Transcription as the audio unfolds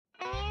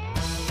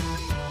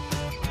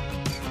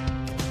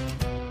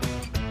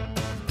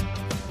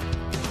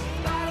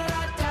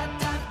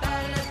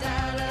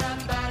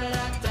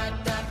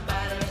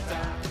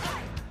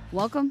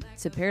Welcome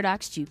to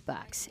Paradox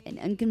Jukebox, an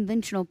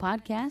unconventional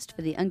podcast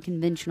for the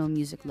unconventional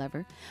music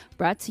lover,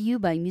 brought to you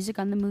by Music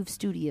on the Move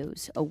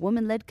Studios, a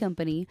woman-led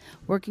company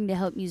working to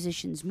help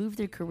musicians move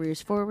their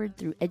careers forward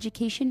through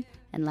education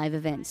and live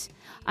events.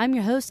 I'm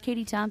your host,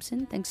 Katie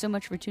Thompson. Thanks so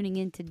much for tuning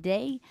in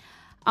today.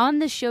 On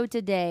the show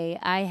today,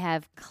 I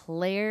have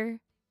Clare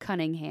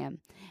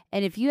Cunningham.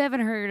 And if you haven't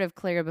heard of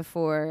Clare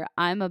before,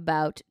 I'm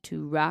about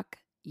to rock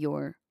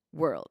your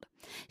world.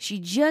 She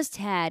just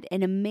had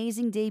an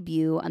amazing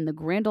debut on the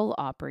Grand Ole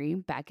Opry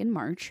back in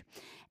March.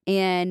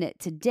 And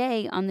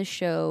today on the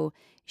show,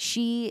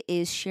 she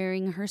is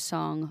sharing her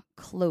song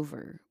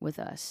Clover with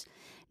us.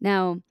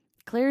 Now,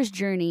 Clare's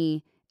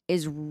journey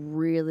is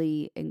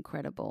really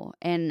incredible,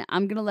 and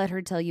I'm going to let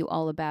her tell you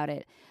all about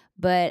it.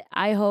 But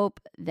I hope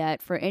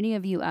that for any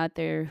of you out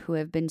there who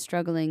have been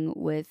struggling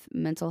with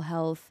mental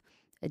health,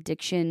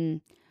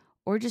 addiction,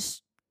 or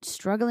just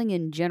struggling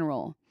in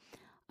general,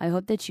 I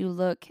hope that you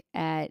look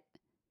at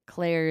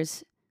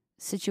Clare's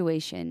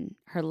situation,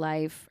 her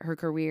life, her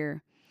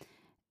career,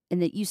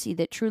 and that you see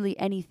that truly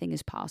anything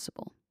is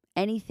possible.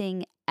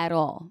 Anything at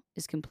all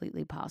is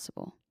completely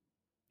possible.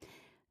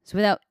 So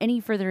without any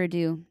further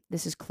ado,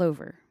 this is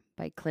Clover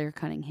by Clare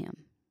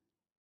Cunningham.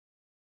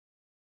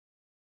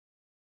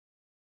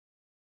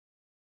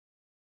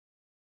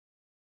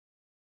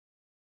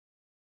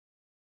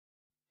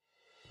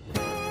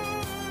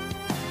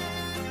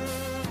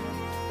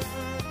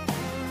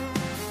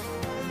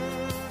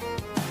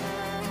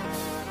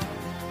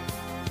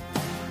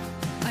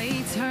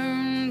 I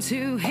turn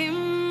to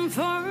him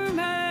for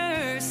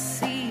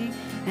mercy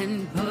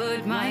and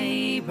put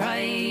my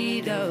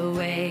pride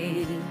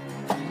away.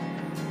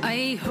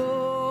 I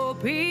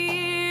hope he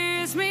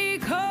hears me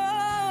calling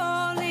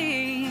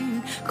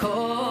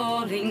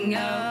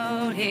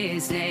out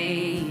his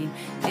name,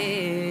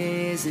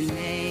 his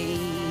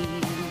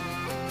name.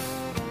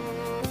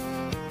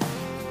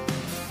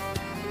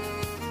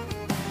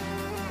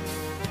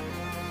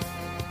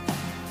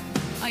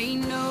 I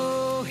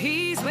know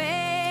he's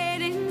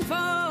waiting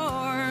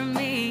for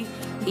me.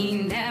 He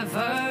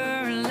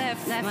never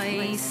left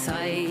my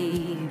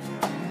side.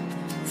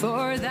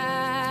 For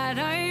that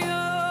I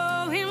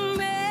owe him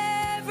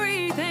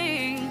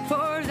everything.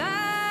 For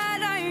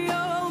that I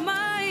owe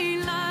my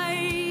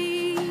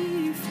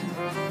life.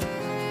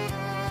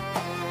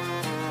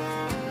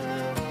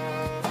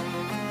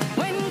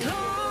 When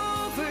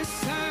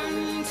clovers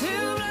turn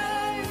to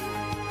blood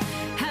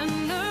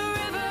and the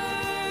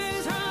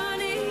rivers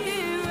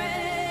running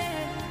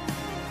red,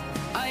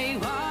 I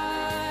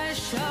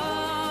wash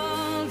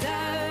all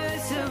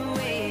doubts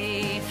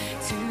away.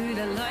 To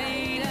the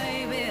light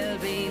I will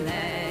be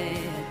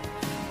led.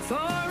 For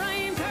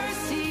I'm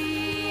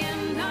thirsty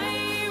and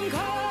I'm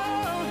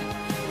cold,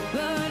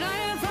 but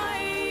I'll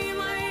find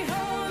my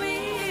home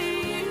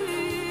in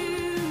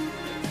you.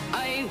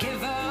 I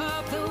give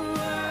up the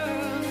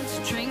world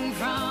to drink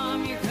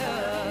from your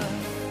cup.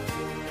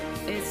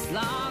 It's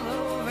long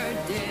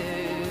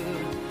overdue,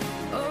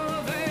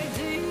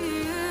 overdue.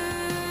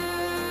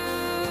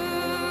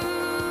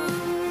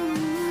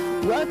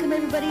 Welcome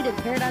everybody to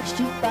Paradox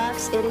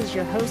Jukebox. It is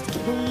your host,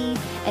 Katie,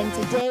 and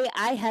today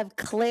I have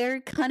Clare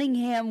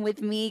Cunningham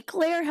with me.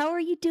 Clare, how are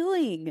you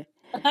doing?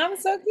 I'm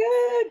so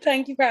good.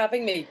 Thank you for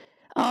having me.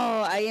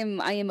 Oh, I am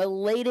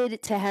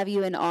elated to have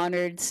you and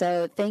honored.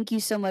 So thank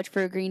you so much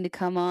for agreeing to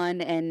come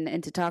on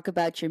and to talk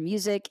about your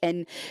music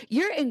and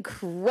your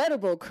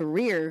incredible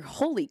career.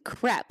 Holy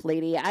crap,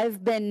 lady.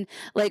 I've been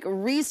like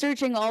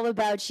researching all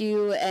about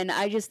you, and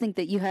I just think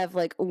that you have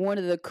like one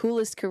of the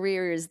coolest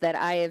careers that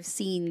I have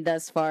seen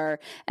thus far.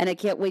 And I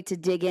can't wait to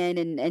dig in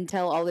and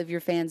tell all of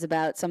your fans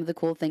about some of the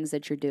cool things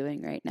that you're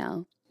doing right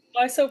now.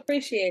 I so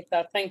appreciate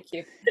that. Thank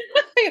you.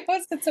 I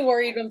always get so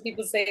worried when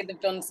people say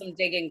they've done some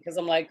digging because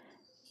I'm like,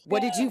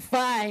 What did you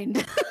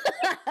find?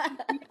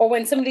 or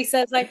when somebody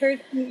says, I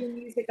heard some of your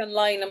music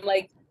online, I'm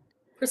like,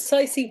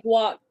 precisely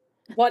what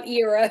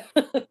era?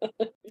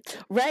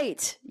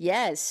 Right.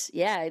 Yes.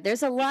 Yeah.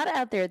 There's a lot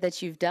out there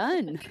that you've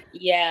done.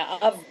 Yeah,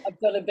 I've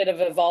done a bit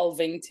of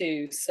evolving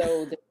too.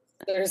 So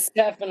there's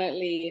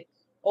definitely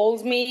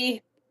old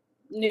me,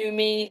 new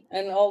me,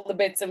 and all the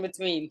bits in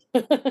between.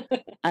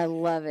 I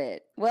love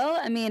it. Well,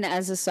 I mean,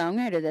 as a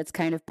songwriter, that's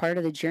kind of part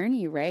of the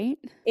journey, right?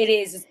 It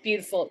is. It's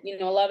beautiful. You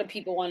know, a lot of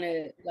people want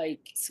to like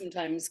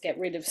sometimes get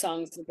rid of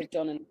songs that they've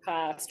done in the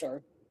past,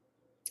 or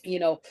you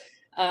know,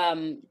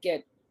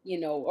 get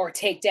or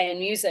take down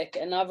music.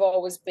 And I've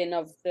always been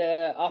of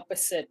the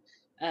opposite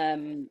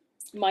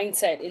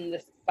mindset in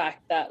the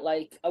fact that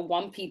like I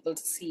want people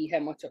to see how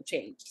much I've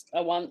changed.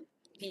 I want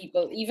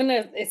people, even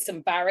if it's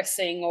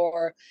embarrassing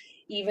or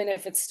even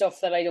if it's stuff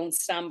that I don't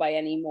stand by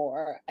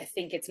anymore. I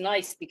think it's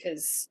nice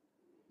because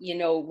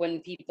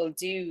when people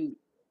do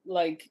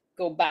like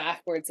go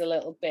backwards a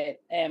little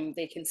bit,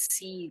 they can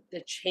see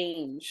the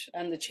change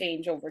and the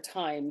change over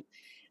time.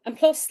 And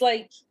plus,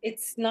 like,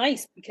 it's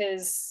nice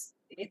because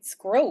it's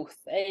growth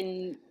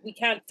and we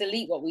can't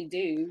delete what we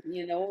do,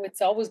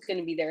 it's always going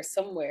to be there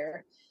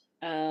somewhere.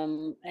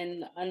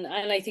 And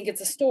I think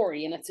it's a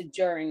story and it's a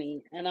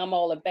journey, and I'm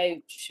all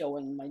about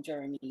showing my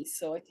journey.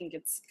 So I think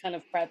it's kind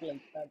of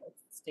prevalent that it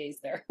stays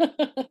there.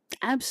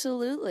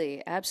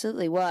 Absolutely,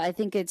 absolutely. Well, I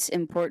think it's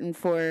important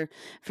for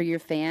your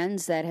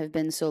fans that have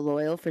been so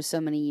loyal for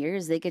so many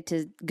years. They get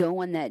to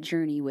go on that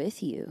journey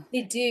with you.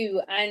 They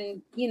do.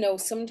 And,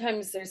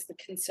 sometimes there's the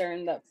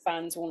concern that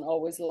fans won't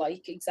always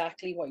like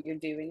exactly what you're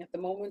doing at the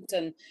moment.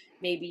 And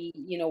maybe,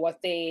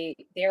 what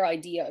their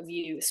idea of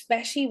you,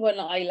 especially when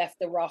I left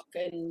the rock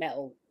and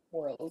metal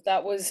world,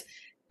 that was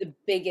the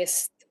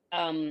biggest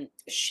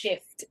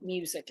shift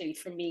musically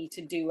for me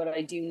to do what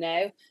I do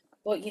now.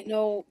 But,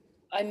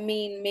 I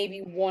mean, maybe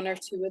one or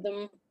two of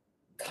them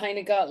kind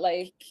of got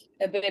like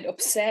a bit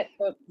upset,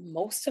 but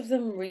most of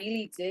them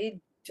really did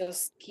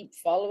just keep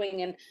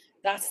following. And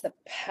that's the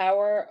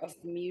power of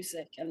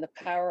music and the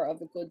power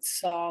of a good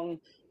song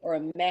or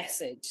a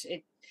message.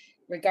 It,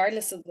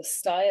 regardless of the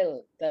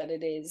style that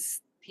it is,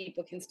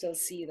 people can still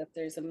see that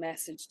there's a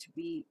message to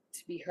be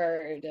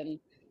heard, and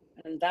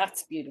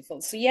that's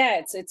beautiful. So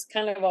yeah, it's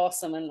kind of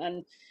awesome.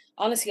 And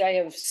honestly, I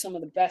have some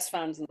of the best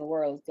fans in the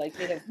world. Like,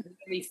 they have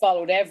really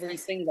followed every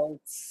single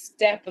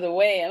step of the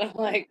way, and I'm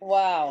like,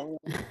 wow,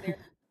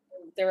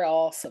 they're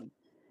awesome.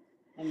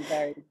 I'm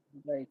very,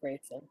 very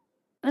grateful.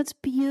 That's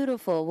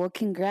beautiful. Well,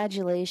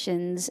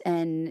 congratulations,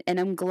 and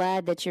I'm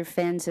glad that your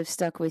fans have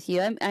stuck with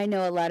you. I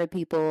know a lot of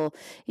people,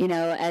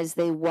 as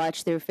they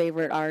watch their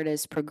favorite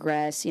artists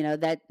progress,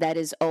 that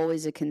is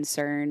always a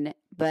concern.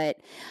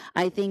 But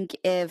I think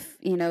if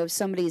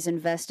somebody's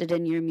invested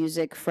in your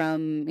music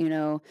from,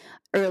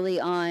 early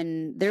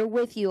on, they're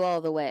with you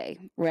all the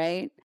way,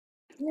 right?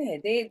 Yeah,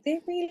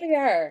 they really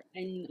are,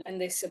 and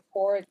they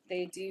support.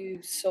 They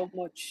do so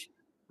much,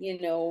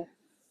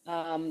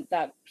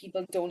 that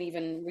people don't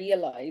even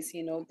realize.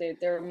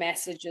 Their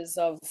messages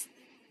of,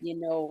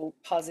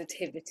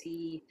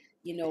 positivity.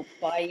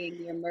 Buying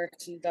your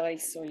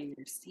merchandise or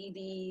your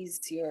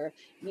CDs, your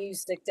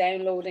music,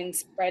 downloading,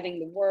 spreading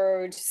the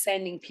word,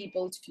 sending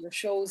people to your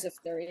shows if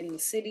they're in the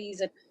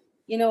cities, and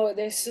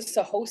there's just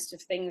a host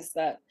of things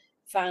that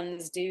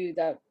fans do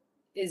that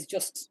is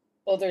just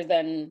other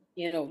than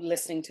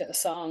listening to a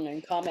song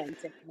and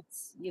commenting.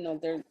 It's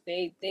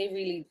they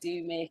really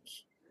do make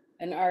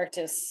an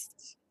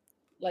artist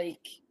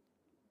like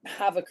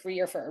have a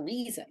career for a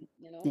reason.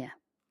 Yeah,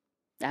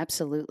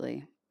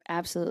 absolutely.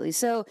 Absolutely.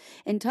 So,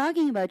 in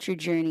talking about your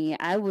journey,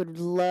 I would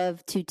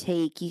love to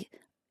take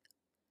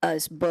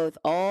us both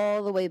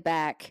all the way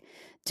back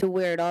to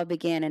where it all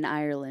began in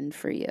Ireland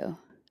for you.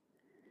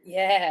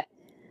 Yeah.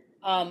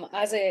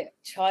 As a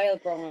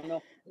child growing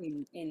up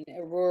in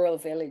a rural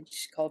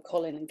village called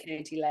Cullen in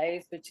County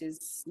Louth, which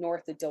is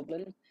north of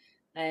Dublin,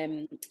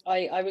 um,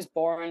 I was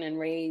born and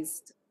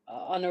raised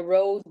on a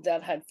road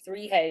that had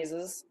three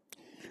houses,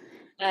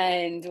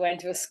 and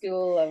went to a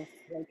school of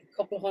like a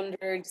couple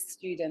hundred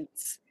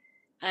students.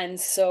 And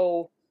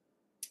so,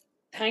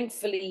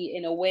 thankfully,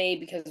 in a way,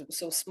 because it was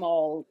so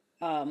small,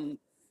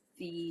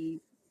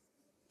 the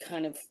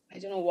kind of, I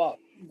don't know what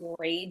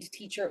grade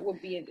teacher it would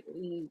be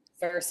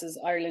versus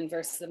Ireland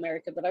versus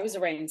America, but I was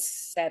around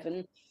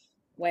 7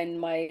 when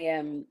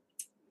my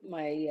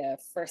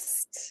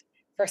first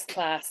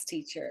class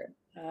teacher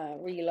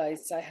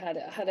realized I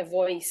had a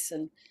voice,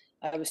 and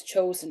I was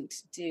chosen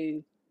to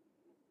do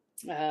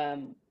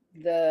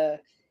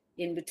the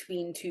in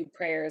between two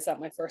prayers at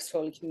my first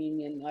Holy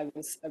Communion. I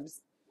was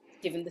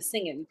given the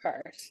singing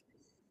part,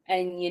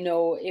 and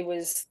it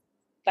was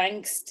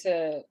thanks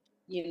to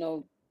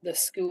the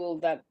school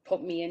that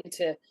put me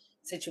into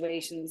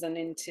situations and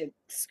into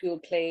school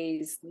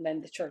plays, and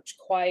then the church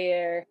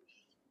choir.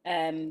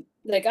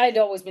 Like, I'd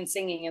always been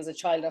singing as a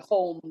child at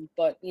home,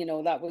 but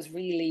that was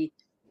really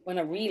when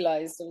I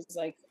realized. It was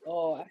like,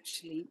 oh,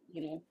 actually,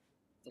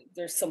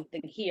 there's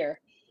something here.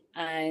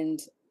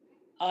 And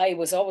I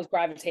was always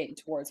gravitating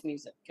towards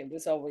music. It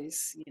was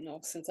always,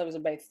 since I was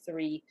about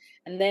 3.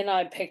 And then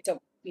I picked up,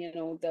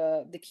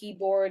 the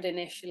keyboard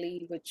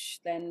initially, which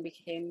then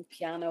became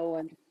piano.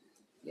 And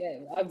yeah,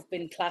 I've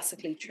been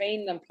classically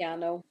trained on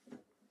piano,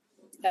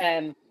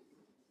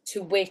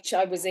 to which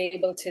I was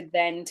able to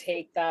then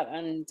take that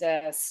and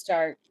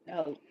start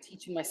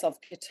teaching myself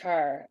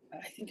guitar.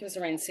 I think it was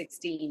around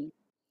 16.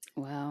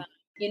 Wow.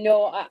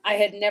 I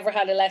had never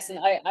had a lesson.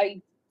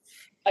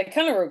 I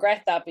kind of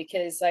regret that,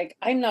 because like,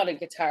 I'm not a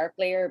guitar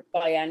player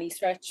by any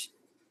stretch,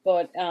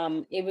 but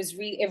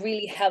it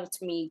really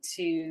helped me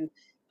to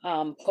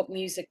put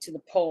music to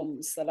the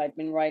poems that I've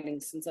been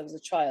writing since I was a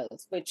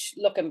child. Which,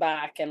 looking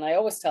back, and I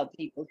always tell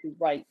people who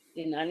write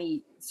in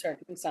any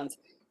circumstance,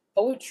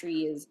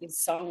 poetry is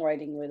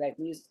songwriting without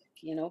music.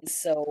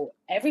 So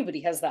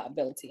everybody has that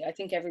ability. I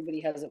think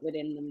everybody has it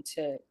within them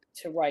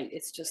to write.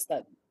 It's just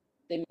that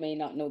they may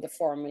not know the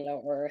formula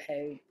or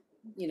how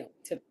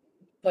to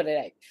put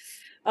it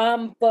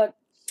out. But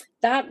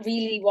that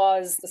really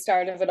was the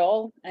start of it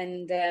all.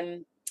 And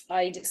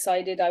I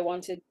decided I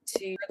wanted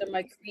to further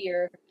my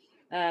career,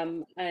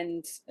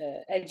 and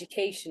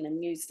education in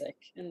music.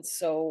 And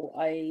so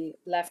I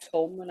left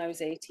home when I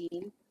was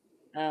 18,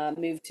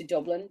 moved to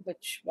Dublin,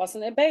 which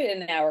wasn't about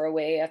an hour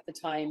away at the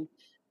time,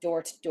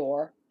 door to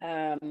door,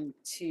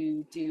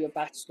 to do a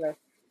bachelor.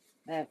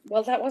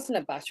 Well, that wasn't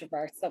a Bachelor of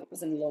Arts, that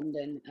was in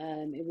London.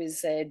 It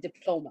was a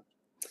diploma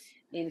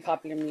in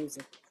popular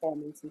music,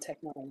 performance, and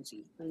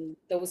technology. And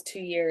those 2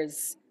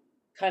 years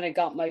kind of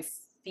got my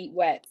feet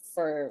wet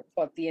for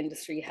what the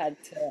industry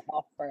had to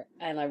offer,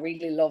 and I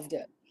really loved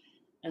it.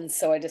 And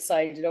so I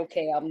decided,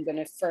 okay, I'm going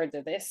to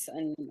further this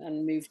and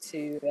move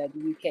to the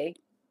UK.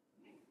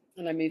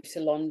 And I moved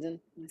to London.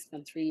 I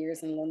spent 3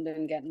 years in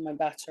London getting my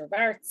Bachelor of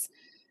Arts,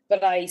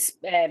 but I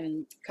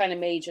kind of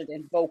majored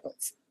in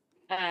vocals.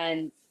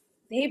 And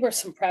they were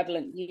some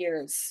prevalent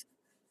years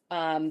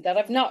that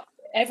I've not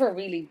ever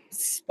really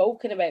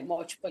spoken about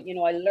much, but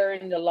I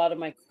learned a lot of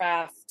my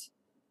craft.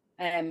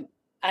 And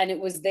it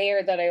was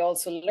there that I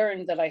also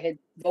learned that I had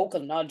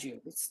vocal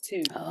nodules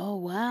too. Oh,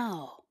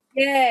 wow.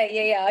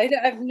 Yeah.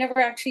 I've never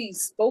actually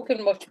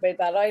spoken much about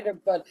that either,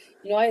 but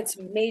I had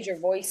some major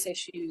voice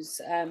issues,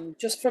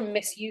 just from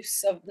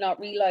misuse of not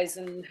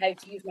realizing how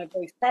to use my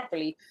voice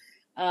properly.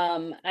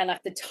 And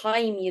at the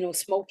time,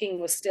 smoking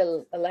was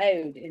still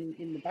allowed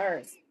in the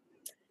bars.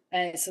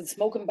 So the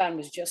smoking ban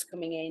was just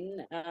coming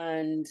in,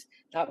 and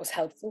that was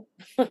helpful.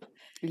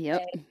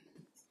 Yep.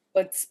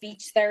 But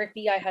speech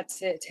therapy, I had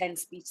to attend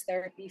speech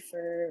therapy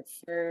for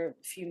a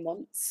few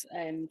months,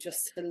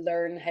 just to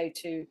learn how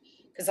to,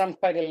 because I'm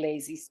quite a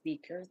lazy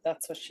speaker.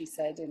 That's what she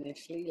said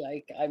initially.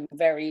 Like, I'm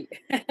very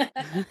loud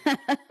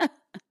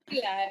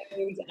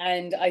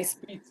and I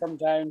speak from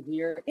down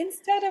here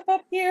instead of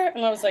up here.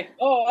 And I was like,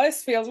 oh,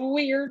 this feels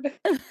weird.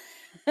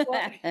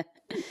 What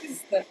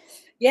is the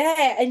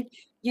yeah, and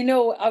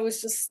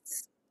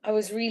I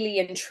was really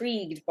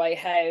intrigued by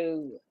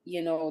how,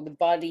 the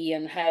body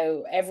and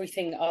how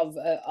everything of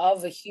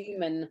a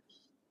human,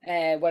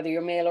 whether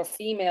you're male or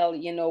female,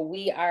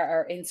 we are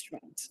our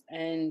instrument.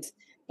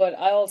 But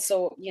I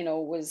also,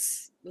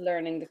 was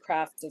learning the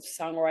craft of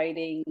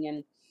songwriting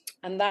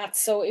and that.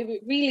 So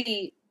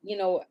really,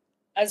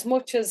 as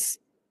much as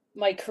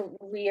my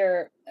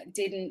career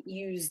didn't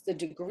use the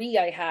degree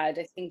I had,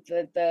 I think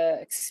that the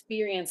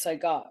experience I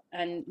got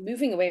and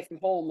moving away from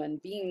home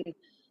and being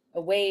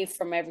away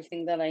from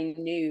everything that I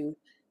knew,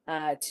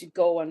 to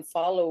go and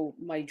follow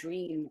my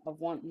dream of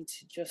wanting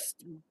to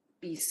just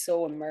be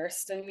so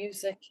immersed in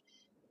music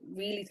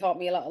really taught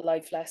me a lot of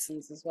life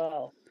lessons as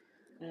well.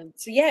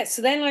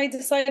 So then I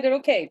decided,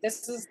 okay,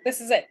 this is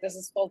it. This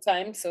is full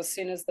time. So as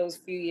soon as those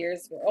few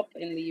years were up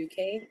in the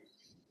UK,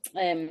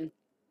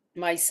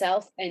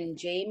 myself and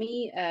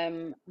Jamie,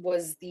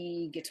 was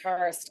the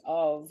guitarist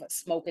of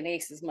Smoking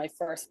Aces, my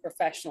first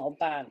professional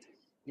band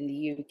in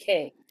the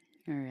UK.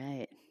 All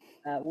right.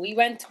 We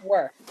went to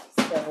work.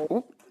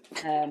 So,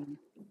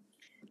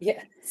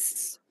 yeah,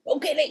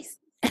 Smoking Aces.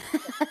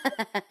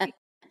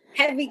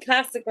 Heavy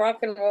classic rock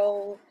and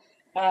roll,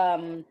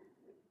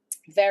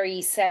 very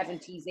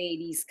 70s,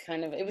 80s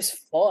kind of. It was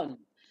fun.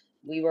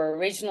 We were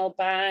original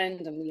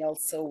band, and we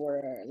also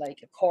were like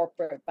a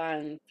corporate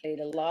band, played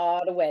a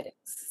lot of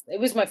weddings. It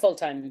was my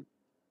full-time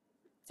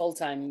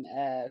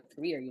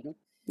career.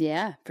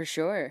 Yeah, for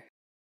sure.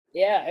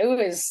 Yeah,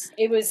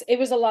 it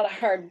was a lot of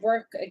hard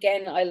work.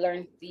 Again, I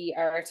learned the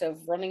art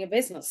of running a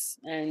business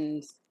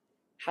and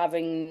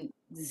having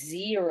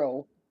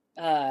zero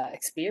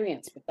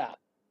experience with that,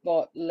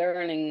 but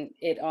learning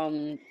it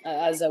on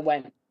as I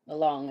went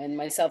along. And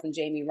myself and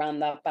Jamie ran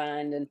that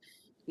band, and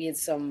we had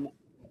some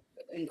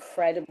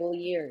incredible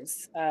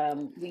years.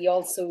 We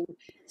also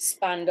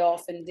spanned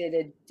off and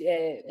did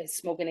a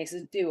Smoking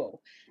Aces duo.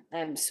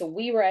 So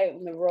we were out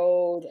on the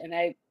road and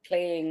out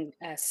playing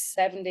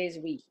 7 days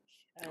a week.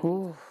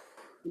 Ooh.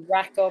 We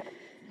rack up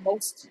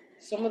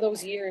some of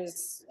those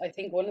years. I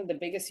think one of the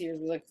biggest years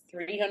was like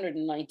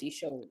 390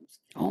 shows.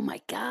 Oh my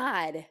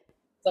God.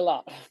 It's a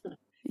lot.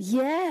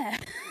 Yeah.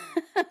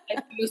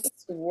 I used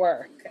to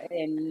work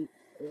and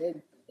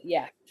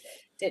yeah,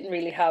 didn't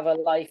really have a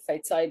life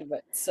outside of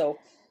it. So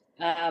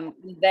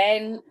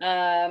then,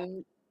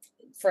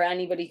 for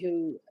anybody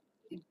who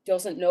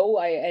doesn't know,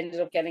 I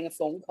ended up getting a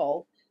phone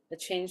call that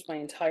changed my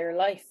entire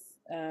life,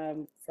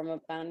 from a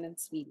band in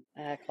Sweden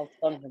called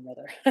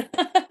Thundermother.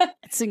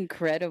 It's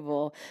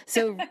incredible.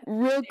 So,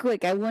 real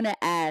quick, I want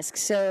to ask.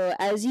 So,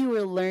 as you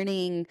were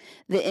learning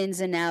the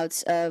ins and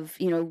outs of,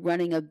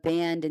 running a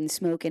band and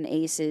Smoking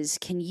Aces,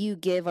 can you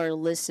give our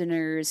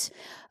listeners,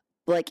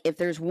 like, if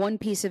there's one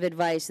piece of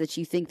advice that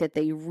you think that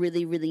they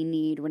really, really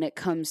need when it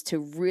comes to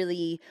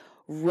really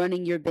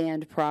running your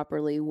band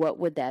properly, what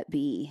would that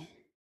be?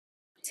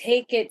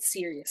 Take it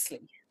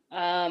seriously.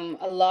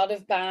 A lot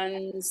of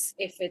bands,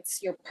 if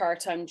it's your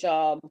part-time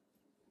job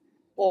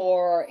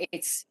or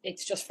it's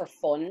just for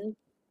fun,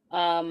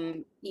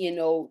 the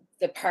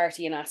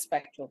partying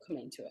aspect will come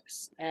into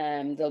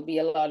it. There'll be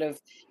a lot of,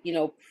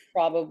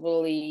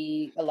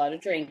 probably a lot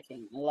of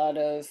drinking, a lot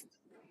of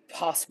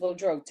possible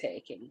drug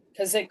taking,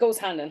 because it goes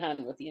hand in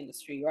hand with the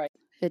industry, right?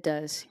 It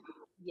does.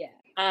 Yeah.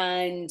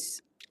 And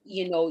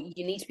you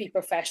need to be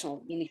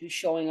professional. You need to be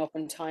showing up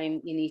on time.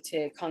 You need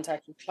to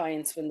contact your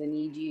clients when they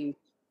need you.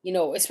 you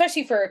know,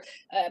 especially for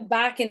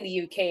back in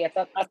the UK at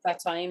that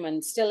time,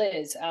 and still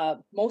is.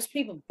 Most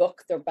people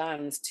book their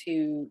bands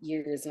 2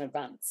 years in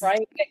advance. Try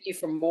to get you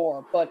for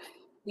more, but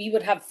we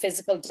would have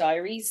physical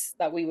diaries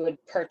that we would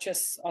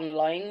purchase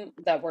online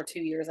that were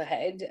 2 years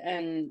ahead,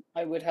 and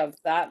I would have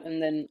that,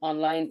 and then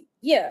online.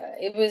 Yeah,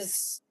 it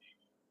was.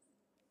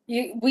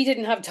 We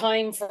didn't have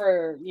time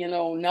for, you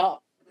know,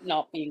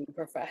 not being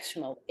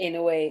professional in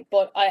a way.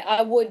 But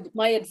I would.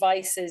 My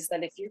advice is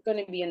that if you're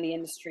going to be in the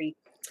industry,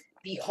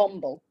 be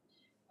humble,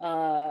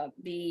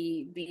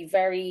 be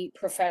very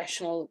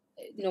professional,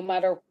 no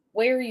matter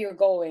where you're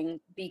going.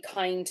 Be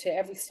kind to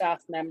every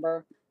staff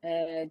member,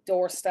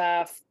 door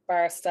staff,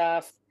 bar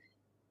staff,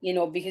 you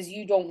know, because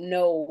you don't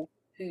know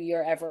who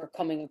you're ever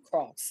coming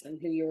across and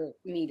who you're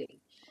meeting.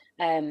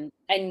 And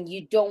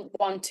you don't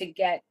want to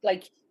get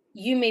like,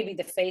 you may be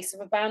the face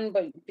of a band,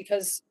 but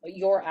because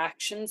your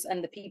actions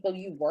and the people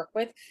you work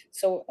with.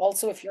 So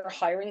also if you're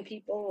hiring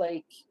people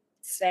like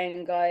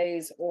sound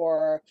guys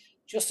or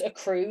just a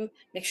crew,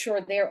 make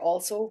sure they're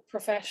also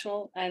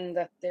professional and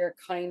that they're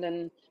kind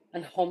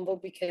and humble,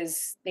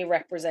 because they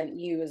represent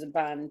you as a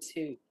band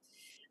too.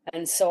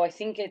 And so I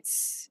think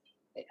it's,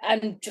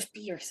 and just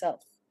be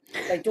yourself.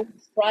 Like, don't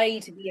try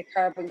to be a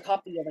carbon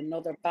copy of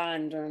another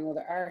band or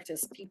another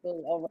artist.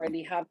 People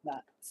already have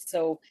that.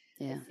 So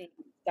I Yeah. think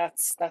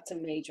that's a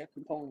major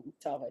component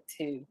of it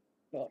too.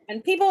 But,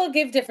 and people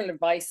give different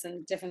advice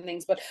and different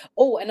things, but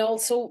oh, and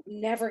also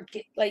never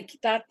get like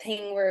that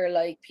thing where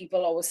like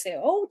people always say,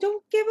 "Oh,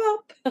 don't give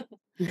up,"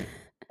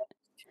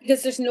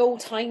 because there's no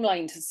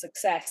timeline to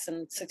success,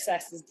 and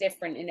success is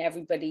different in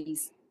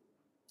everybody's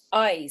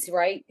eyes,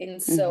 right?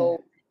 And Hmm.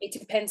 so it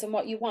depends on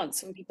what you want.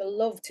 Some people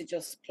love to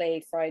just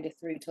play Friday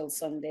through till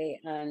Sunday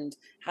and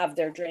have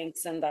their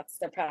drinks, and that's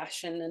their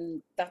passion,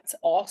 and that's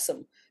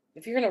awesome.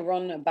 If you're going to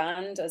run a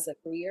band as a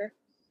career,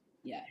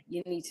 yeah,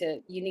 you need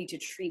to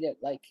treat it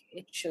like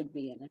it should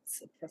be, and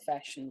it's a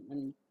profession,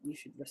 and you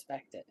should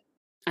respect it.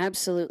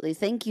 Absolutely.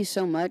 Thank you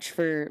so much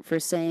for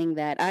saying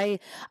that. I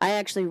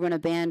actually run a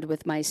band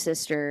with my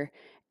sister,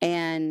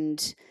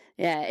 and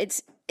yeah,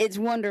 it's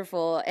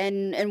wonderful.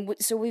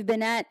 So we've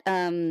been at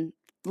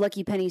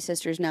Lucky Penny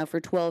Sisters now for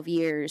 12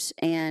 years,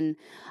 and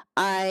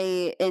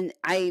I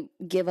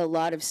give a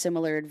lot of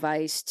similar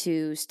advice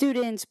to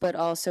students, but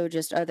also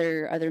just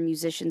other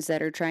musicians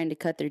that are trying to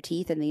cut their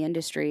teeth in the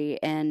industry.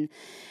 And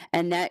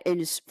that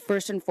is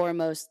first and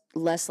foremost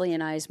Leslie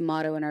and I's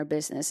motto in our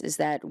business is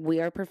that we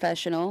are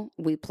professional,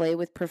 we play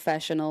with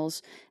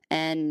professionals,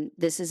 and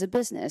this is a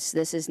business.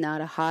 This is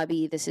not a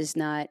hobby. This is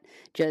not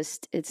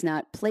just, it's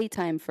not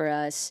playtime for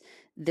us.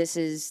 This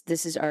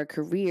is our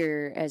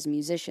career as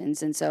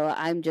musicians. And so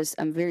I'm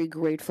very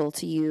grateful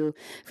to you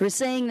for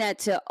saying that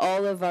to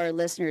all of our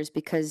listeners,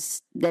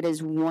 because that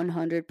is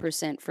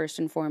 100% first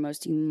and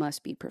foremost, you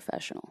must be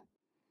professional.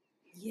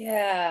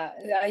 Yeah,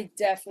 I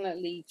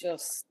definitely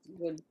just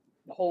would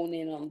hone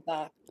in on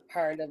that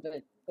part of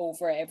it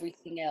over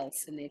everything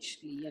else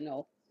initially, you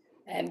know.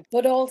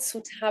 But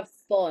also to have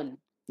fun.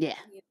 Yeah.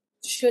 You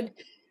should,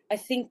 I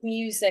think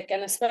music,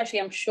 and especially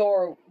I'm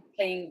sure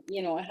playing,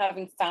 you know, and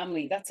having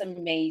family, that's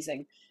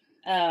amazing.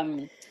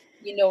 Um,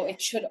 you know, it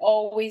should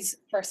always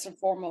first and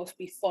foremost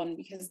be fun,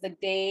 because the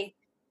day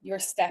you're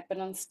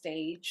stepping on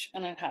stage,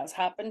 and it has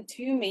happened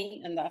to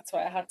me, and that's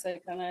why I had to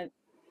kind of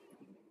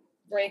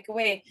break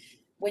away.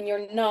 When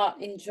you're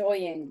not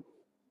enjoying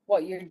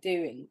what you're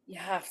doing, you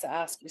have to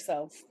ask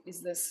yourself,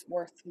 is this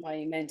worth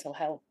my mental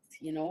health?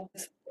 You know,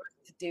 is it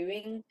worth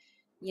doing?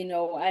 You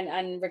know,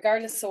 and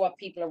regardless of what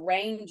people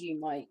around you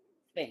might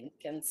think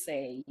and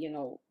say, you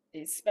know,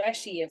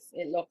 especially if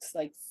it looks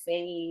like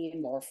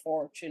fame or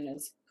fortune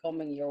is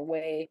coming your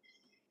way,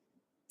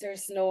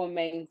 there's no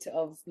amount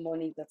of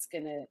money that's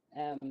gonna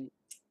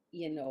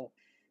you know,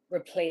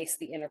 replace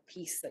the inner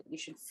peace that you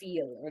should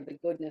feel, or the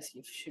goodness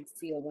you should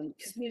feel, when,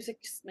 because music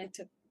is meant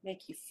to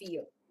make you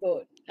feel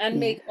good and Yeah.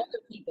 make other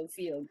people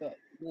feel good,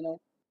 you know.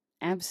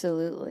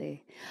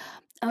 Absolutely.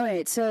 All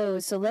right, so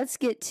let's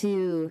get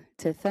to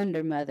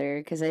Thunder Mother,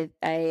 because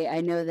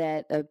I know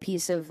that a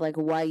piece of like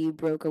why you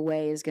broke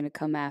away is going to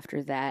come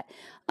after that.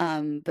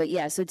 But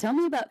yeah, so tell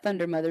me about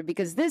Thunder Mother,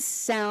 because this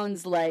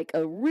sounds like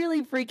a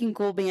really freaking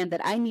cool band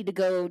that I need to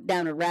go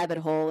down a rabbit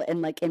hole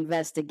and like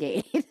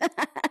investigate.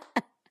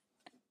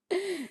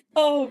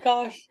 Oh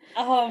gosh.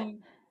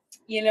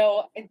 You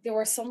know, there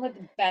were some of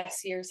the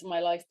best years of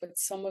my life, but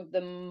some of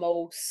the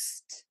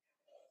most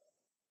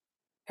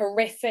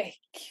horrific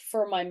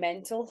for my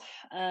mental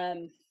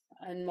and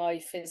my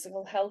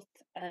physical health.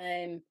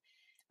 And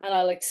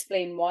I'll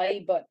explain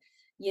why. But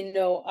you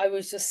know,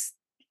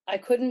 I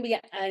couldn't be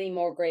any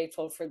more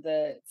grateful for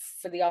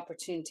the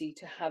opportunity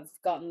to have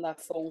gotten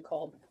that phone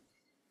call,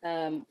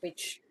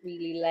 which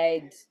really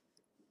led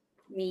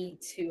me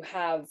to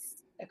have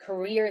a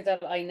career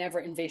that I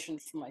never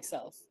envisioned for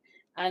myself.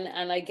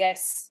 And I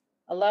guess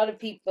a lot of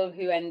people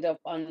who end up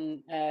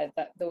on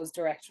those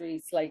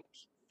directories like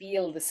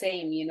feel the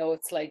same. You know,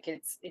 it's like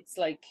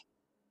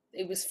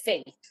it was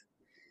fate.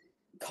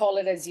 Call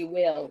it as you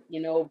will,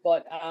 you know.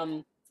 But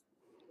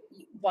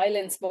while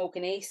in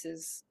Smoking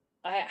Aces,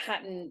 I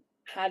hadn't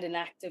had an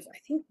active, I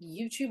think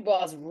YouTube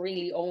was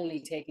really only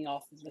taking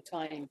off at the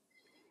time,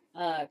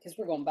 because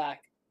we're going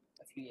back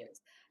a few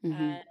years.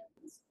 Mm-hmm.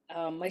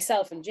 And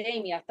myself and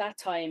Jamie at that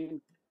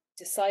time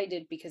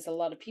decided, because a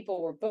lot of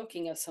people were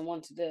booking us and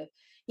wanted to,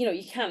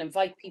 you can't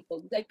invite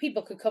people, like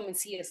people could come and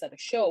see us at a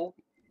show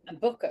and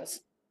book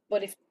us,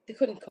 but if they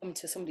couldn't come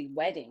to somebody's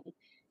wedding,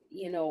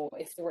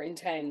 if they were in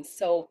town.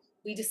 So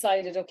we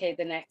decided, okay,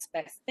 the next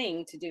best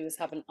thing to do is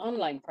have an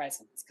online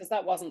presence, because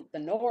that wasn't the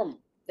norm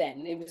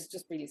then. It was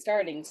just really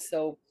starting.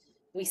 So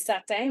we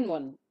sat down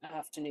one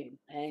afternoon,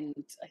 and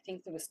I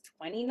think there was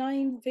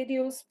 29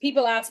 videos.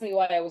 People ask me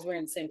why I was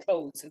wearing the same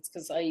clothes. It's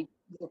because I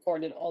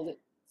recorded all the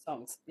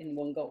songs in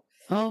one go.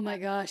 Oh my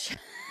gosh.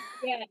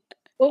 Yeah.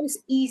 But it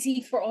was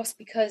easy for us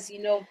because,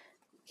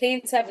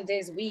 playing 7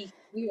 days a week,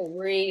 we were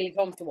really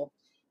comfortable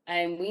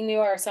and we knew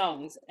our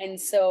songs. And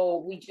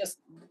so we just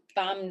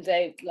bammed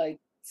out like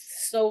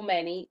so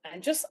many,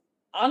 and just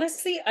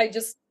honestly, I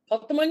just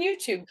put them on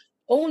YouTube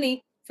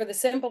only for the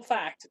simple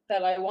fact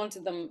that I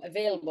wanted them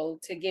available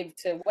to give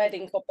to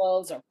wedding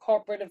couples or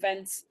corporate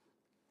events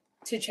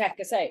to check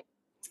us out.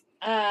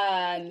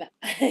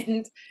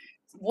 And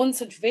one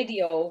such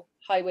video,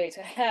 Highway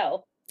to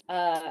Hell,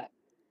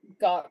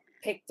 got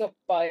picked up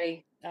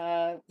by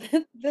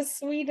the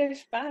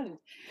Swedish band.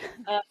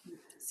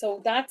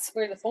 So that's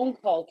where the phone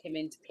call came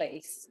into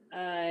place.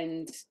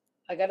 And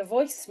I got a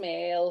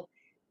voicemail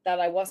that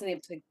I wasn't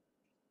able to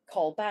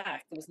call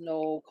back. There was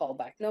no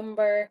callback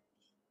number.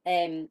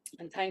 And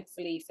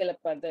thankfully,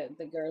 Philippa,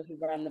 the girl who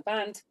ran the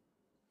band,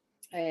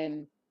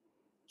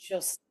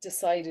 just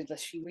decided that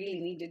she really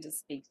needed to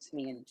speak to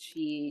me. And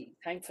she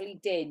thankfully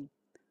did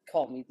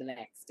call me the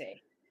next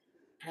day.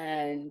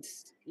 And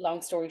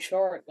long story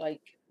short,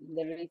 like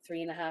literally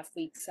 3.5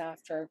 weeks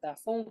after that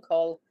phone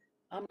call,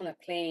 I'm on a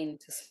plane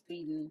to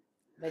Sweden,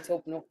 like to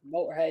open up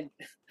Motorhead.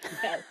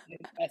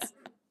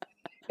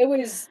 It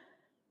was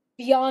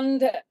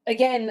beyond,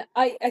 again,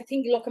 I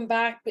think looking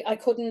back, I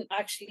couldn't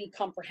actually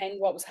comprehend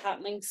what was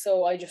happening,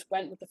 so I just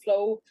went with the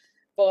flow.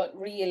 But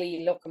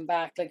really looking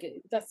back, like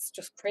that's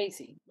just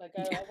crazy. Like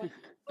I went to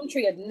a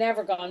country I'd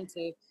never gone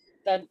to,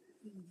 that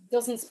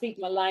doesn't speak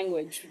my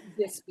language.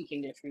 They speak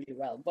English really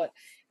well, but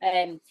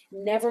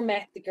never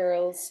met the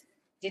girls,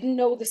 didn't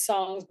know the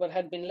songs, but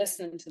had been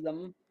listening to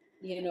them,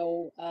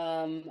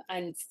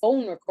 and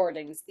phone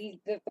recordings.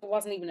 There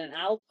wasn't even an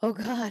album. Oh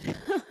God.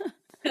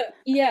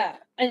 Yeah.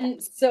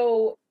 And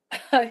so,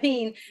 I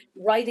mean,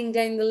 writing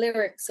down the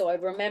lyrics so I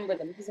remember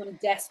them, because I'm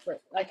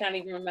desperate. I can't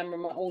even remember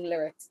my own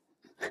lyrics.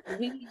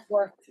 We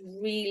worked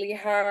really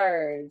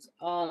hard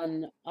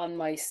on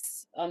my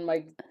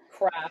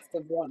craft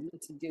of wanting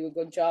to do a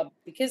good job,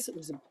 because it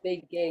was a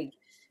big gig.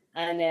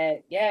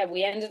 And yeah,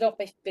 we ended up,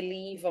 I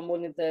believe, on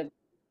one of the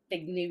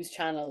big news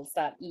channels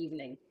that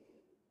evening.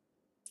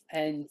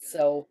 And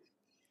so,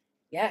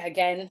 yeah,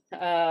 again,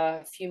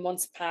 a few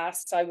months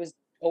passed. I was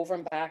over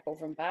and back,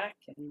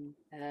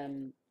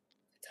 and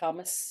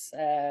Thomas,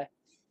 I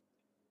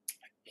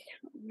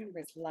can't remember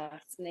his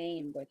last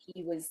name, but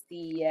he was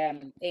the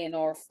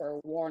A&R for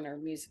Warner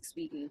Music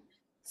Sweden.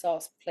 Saw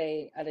us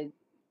play at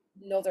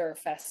another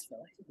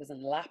festival. I think it was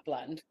in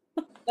Lapland.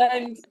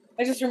 And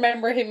I just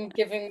remember him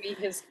giving me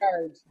his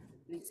card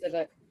and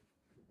said,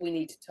 we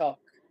need to talk.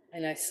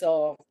 And I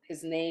saw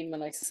his name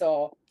and I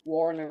saw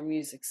Warner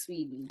Music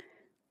Sweden.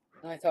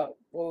 And I thought,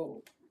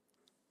 whoa,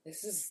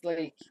 this is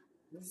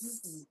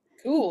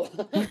cool.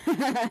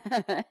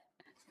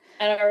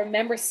 And I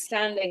remember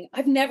standing,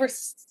 I've never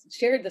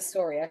shared the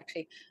story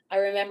actually. I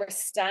remember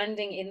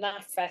standing in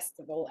that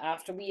festival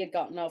after we had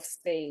gotten off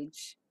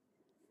stage,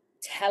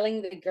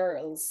 telling the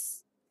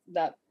girls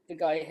that the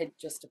guy had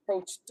just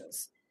approached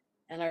us.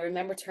 And I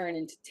remember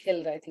turning to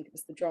Tilda, I think it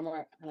was the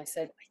drummer, and I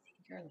said, I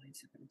think your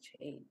lives are going to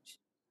change.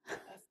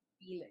 That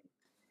feeling.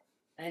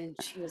 And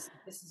she was,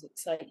 this is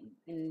exciting.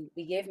 And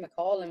we gave him a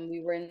call, and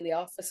we were in the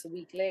office a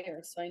week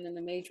later signing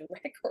a major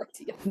record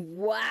deal.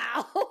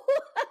 Wow.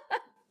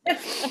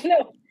 I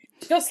know,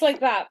 just like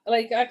that.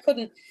 Like I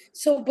couldn't.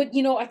 So, but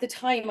at the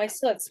time I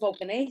still had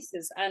Smoking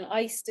Aces, and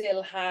I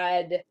still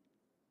had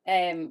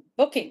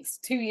bookings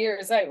 2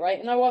 years out, right?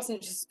 And I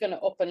wasn't just gonna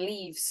up and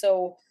leave.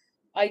 So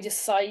I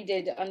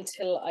decided,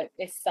 until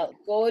it felt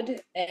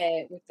good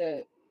with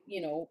the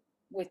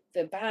with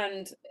the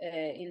band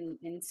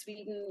in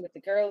Sweden with the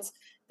girls,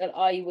 that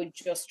I would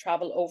just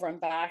travel over and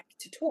back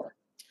to tour.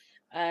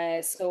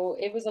 So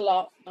it was a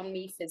lot on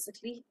me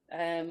physically.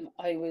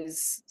 I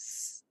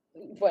was,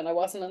 when I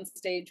wasn't on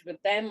stage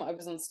with them, I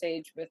was on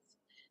stage with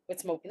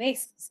Smoking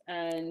Aces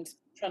and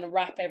trying to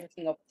wrap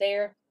everything up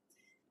there.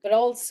 But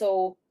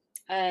also,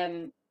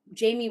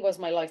 Jamie was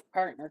my life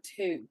partner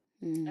too,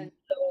 and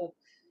so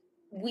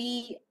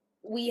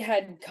we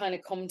had kind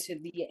of come to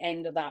the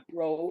end of that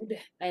road,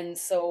 and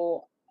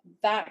so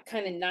that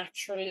kind of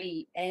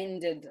naturally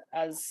ended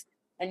as,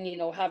 and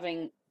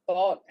having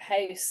bought a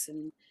house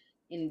and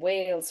in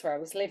Wales where I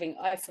was living,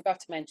 I forgot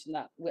to mention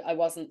that I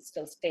wasn't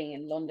still staying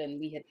in London.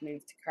 We had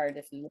moved to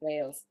Cardiff in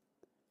Wales.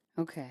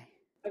 Okay.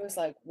 I was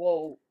like,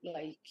 whoa,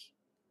 like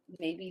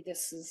maybe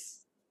this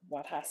is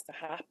what has to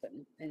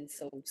happen. And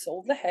so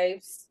sold the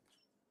house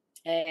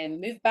and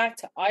moved back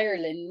to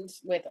Ireland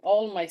with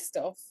all my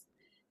stuff,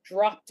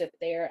 dropped it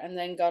there, and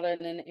then got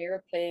on an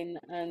airplane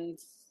and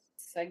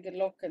said good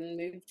luck and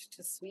moved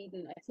to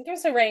Sweden. I think it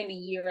was around a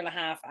year and a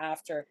half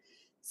after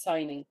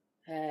signing.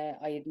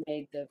 I had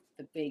made the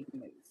big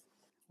move.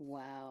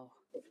 Wow.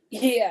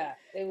 Yeah,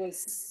 it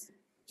was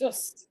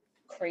just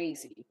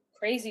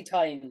crazy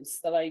times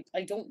that I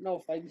don't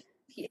know if I'd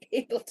be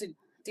able to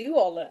do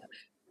all that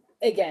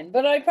again,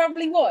 but I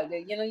probably would.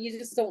 You know, you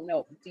just don't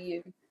know, do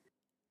you?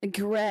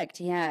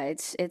 Correct. Yeah,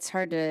 it's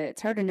hard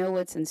to know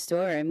what's in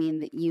store. I mean,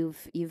 that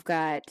you've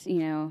got,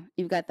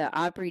 you've got the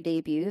Opry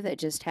debut that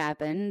just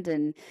happened,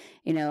 and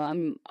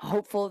I'm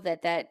hopeful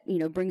that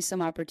brings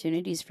some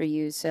opportunities for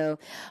you. So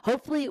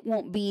hopefully it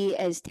won't be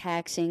as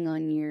taxing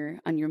on your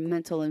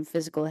mental and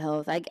physical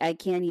health. I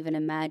can't even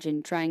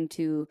imagine trying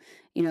to,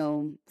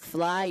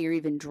 fly or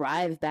even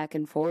drive back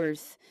and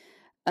forth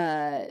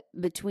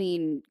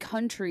between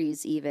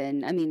countries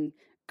even. I mean,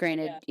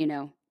 granted,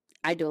 Yeah.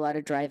 I do a lot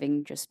of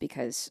driving just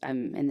because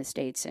I'm in the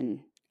States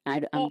and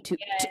Oh, I'm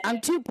yeah.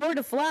 too poor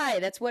to fly.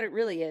 That's what it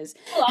really is.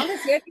 Well,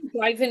 honestly, I think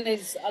driving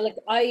is like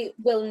I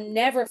will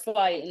never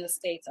fly in the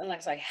States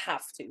unless I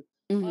have to.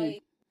 Hmm.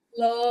 I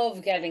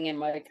love getting in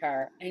my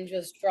car and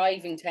just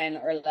driving 10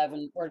 or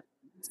 11 or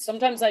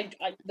sometimes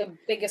the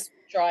biggest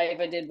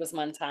drive I did was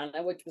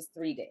Montana, which was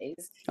 3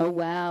 days. Oh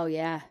wow,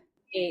 yeah.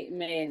 It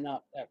may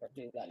not ever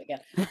do that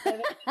again.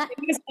 But it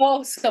was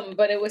awesome,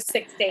 but it was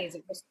 6 days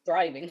of just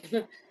driving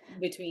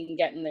between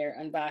getting there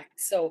and back.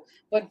 So,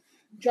 but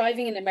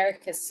driving in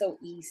America is so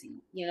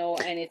easy,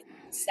 and it's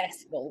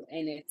accessible,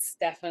 and it's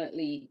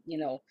definitely,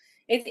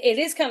 it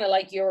is kind of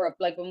like Europe.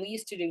 Like when we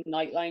used to do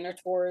nightliner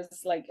tours,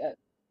 like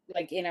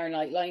in our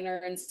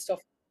nightliner and stuff,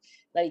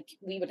 like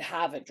we would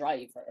have a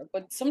driver,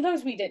 but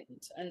sometimes we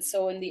didn't. And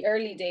so in the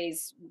early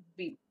days,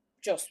 we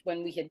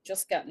when we had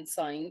just gotten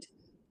signed,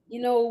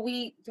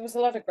 we there was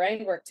a lot of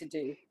groundwork to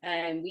do,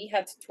 and we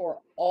had to tour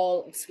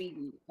all of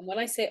Sweden. And when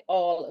I say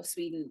all of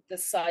Sweden, the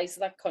size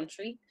of that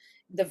country,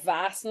 the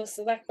vastness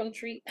of that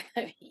country,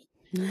 I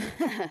mean,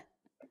 I've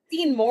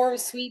seen more of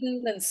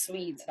Sweden than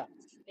Swedes have.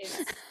 It's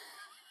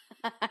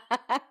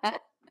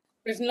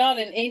There's not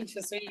an inch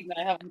of Sweden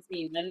I haven't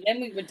seen. And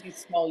then we would do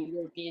small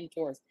European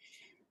tours.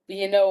 But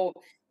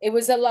it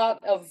was a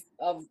lot of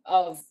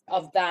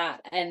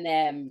that,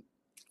 and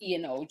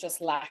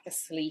just lack of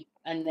sleep.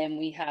 And then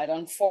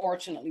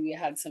unfortunately we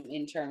had some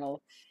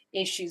internal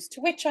issues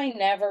to which I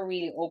never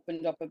really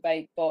opened up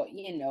about. But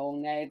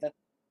now that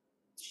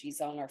she's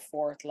on her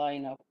fourth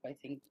lineup, I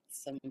think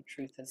some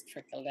truth has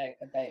trickled out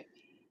about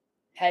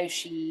how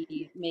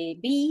she may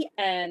be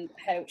and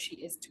how she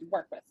is to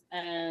work with.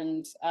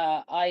 And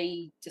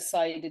I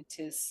decided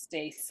to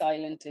stay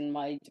silent in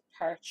my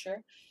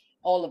departure.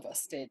 All of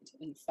us did,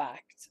 in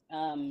fact,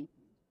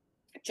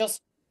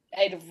 just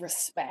out of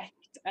respect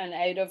and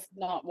out of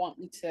not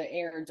wanting to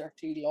air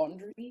dirty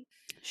laundry.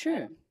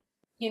 Sure. Um,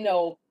 you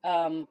know,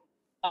 um,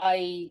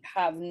 I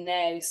have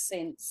now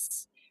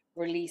since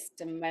released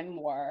a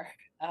memoir.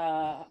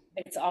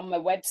 It's on my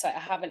website. I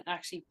haven't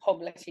actually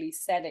publicly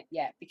said it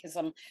yet because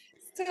I'm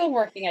still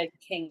working out the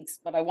kinks,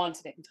 but I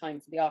wanted it in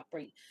time for the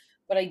Opry.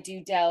 But I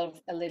do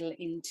delve a little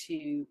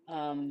into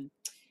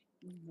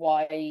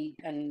why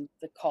and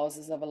the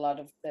causes of a lot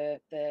of the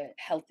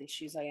health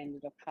issues I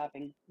ended up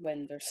having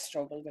when there's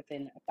struggle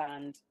within a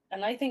band.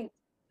 And I think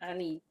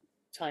any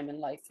time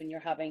in life when you're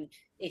having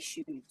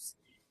issues,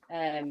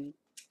 um,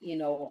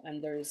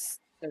 and there's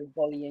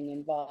bullying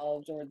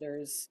involved, or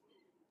there's,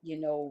 you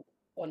know,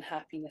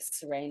 unhappiness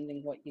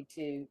surrounding what you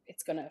do,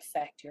 it's going to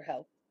affect your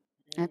health.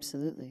 Um,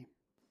 Absolutely.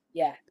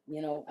 yeah,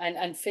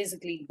 and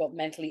physically, but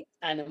mentally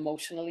and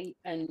emotionally,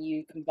 and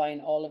you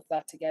combine all of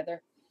that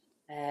together.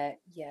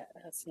 Yeah,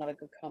 that's not a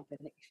good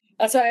combination.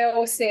 That's why I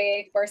always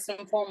say, first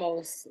and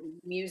foremost,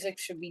 music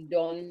should be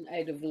done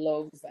out of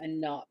love and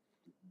not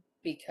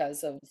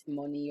because of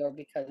money, or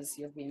because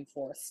you're being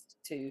forced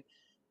to,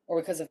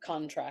 or because of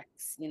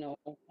contracts.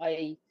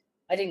 I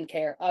didn't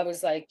care. I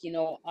was like,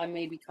 I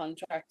may be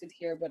contracted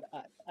here, but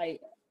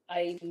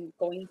I'm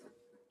going,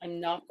 I'm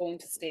not going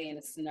to stay in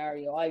a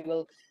scenario. I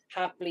will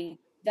happily.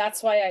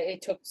 That's why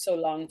it took so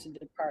long to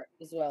depart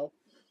as well.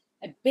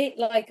 A bit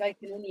like I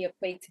can only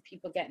equate to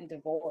people getting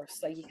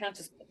divorced. Like you can't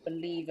just up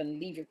and leave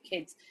your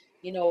kids.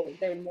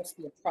 There must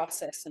be a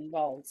process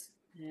involved.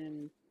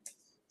 Um,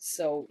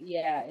 so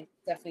yeah, it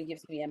definitely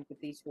gives me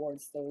empathy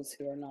towards those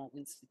who are not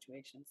in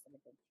situations that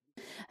have been.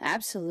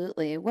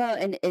 Absolutely. Well,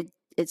 and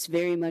it's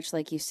very much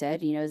like you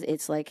said,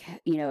 it's like,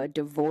 a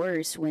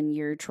divorce when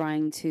you're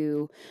trying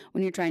to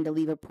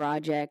leave a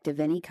project of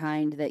any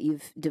kind that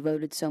you've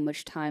devoted so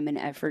much time and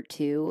effort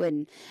to,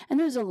 and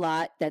there's a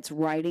lot that's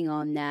riding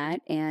on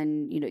that,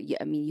 and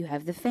I mean, you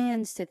have the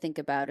fans to think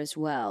about as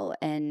well,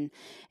 and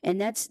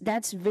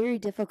that's very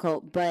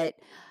difficult, but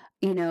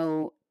you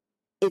know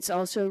it's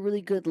also a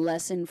really good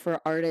lesson for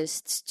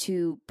artists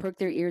to perk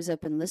their ears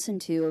up and listen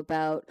to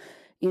about,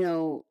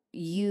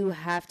 you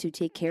have to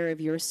take care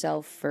of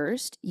yourself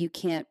first. You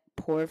can't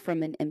pour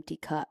from an empty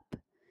cup.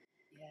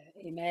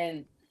 Yeah,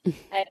 amen.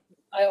 And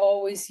I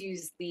always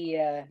use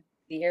the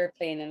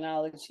airplane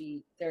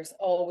analogy. There's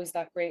always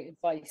that great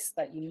advice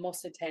that you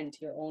must attend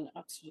to your own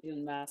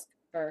oxygen mask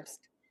first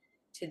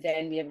to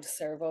then be able to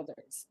serve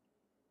others.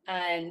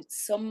 And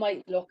some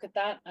might look at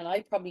that, and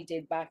I probably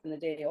did back in the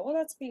day, oh,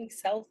 that's being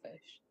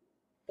selfish.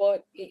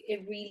 But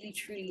it really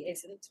truly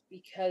isn't,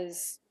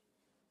 because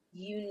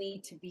you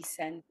need to be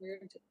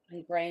centered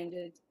and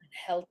grounded and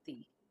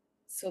healthy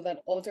so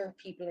that other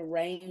people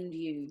around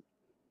you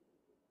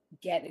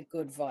get a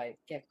good vibe,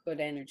 get good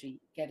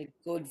energy, get a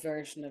good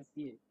version of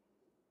you.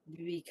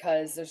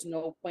 Because there's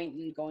no point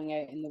in going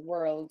out in the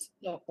world.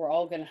 Look, we're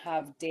all going to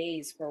have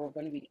days where we're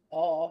going to be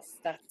off.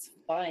 That's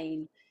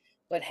fine.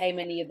 But how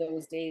many of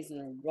those days in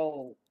a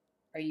row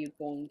are you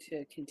going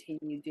to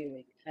continue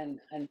doing? And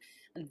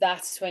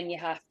that's when you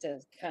have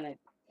to kind of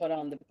put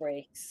on the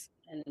brakes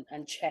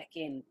and check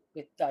in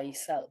with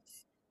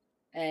thyself.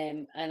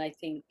 And I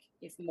think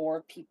if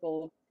more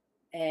people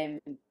um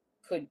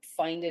could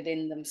find it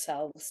in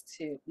themselves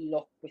to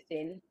look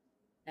within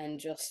and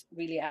just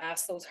really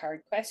ask those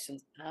hard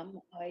questions.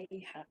 Am I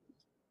happy?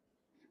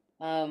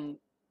 Um,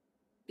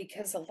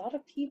 because a lot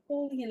of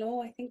people,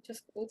 I think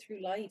just go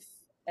through life.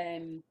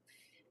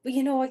 But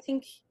I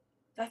think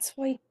that's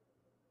why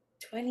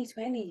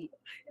 2020,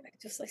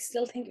 I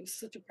still think it was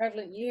such a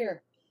prevalent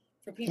year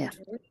for people Yeah.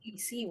 to really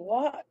see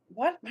what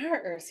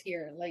matters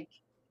here. Like,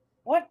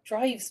 what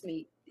drives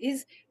me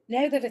is,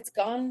 now that it's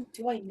gone,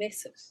 do I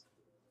miss it?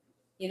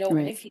 And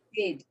Right. if you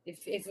did,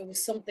 if it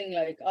was something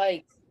like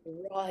I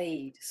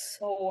cried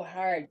so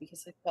hard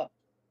because I thought,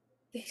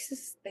 this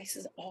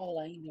is all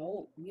I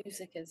know.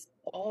 Music is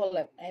all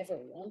I've ever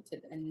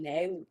wanted, and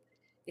now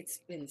it's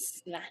been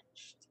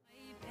snatched.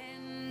 My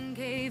pen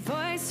gave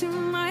voice to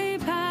my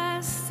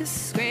past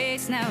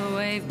disgrace. Now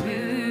I've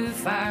moved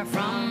far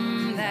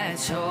from that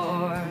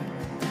shore.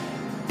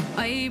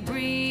 I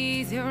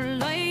breathe your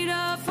light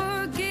of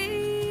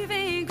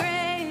forgiving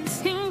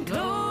grace, in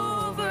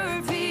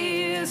clover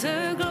fields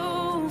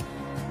aglow.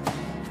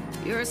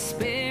 Your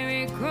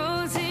spirit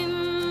grows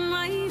in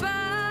my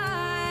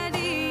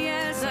body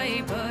as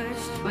I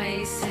push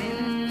my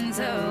sins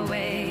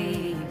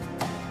away.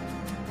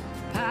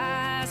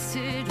 Past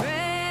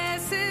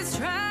addresses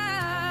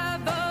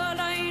traveled,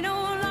 I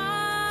no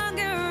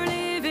longer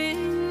live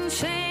in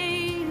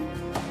shame,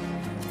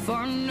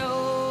 for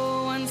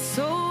no one's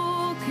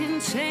soul can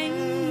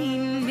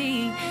chain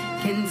me,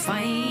 can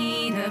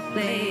find a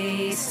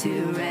place to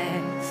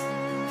rest.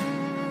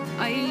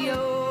 I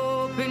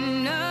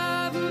open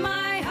up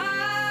my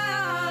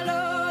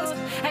hollows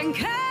and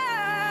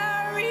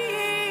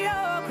carry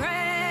your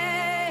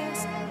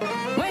crest.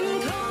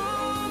 When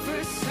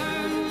clovers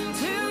turn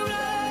to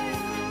blood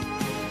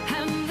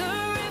and the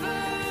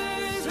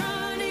rivers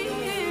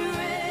running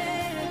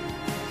red,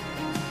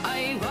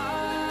 I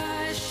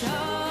wash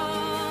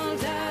all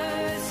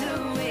doubts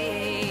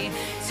away.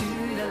 To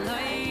the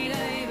light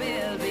I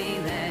will be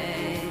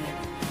led.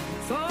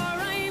 For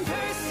I'm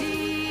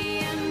thirsty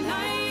and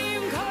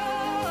I'm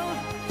cold,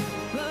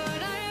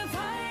 but I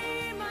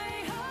find my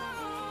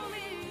home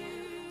in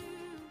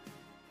you.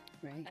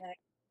 Right.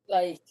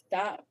 Like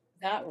that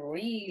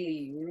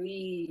really,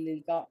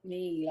 really got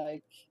me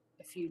like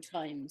a few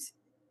times.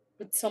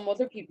 But some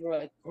other people were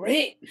like,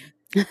 great,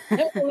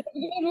 that was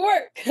good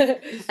work.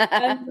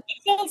 And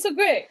it's also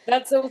great.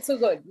 That's also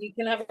good. You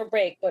can have a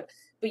break, but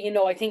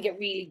I think it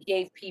really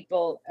gave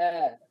people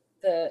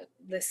the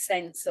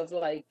sense of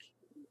like,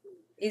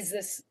 is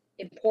this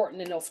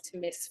important enough to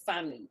miss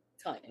family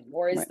time,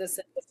 or is Right. this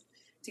enough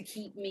to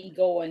keep me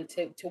going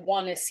to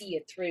want to see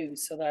it through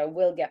so that I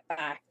will get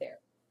back there?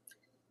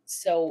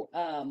 So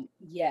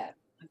yeah,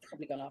 I'm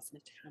probably gone off on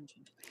a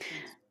tangent.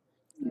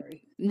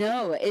 Sorry.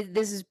 No,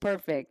 this is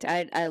perfect.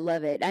 I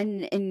love it.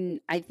 And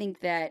I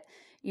think that,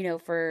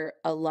 for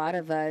a lot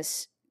of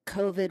us,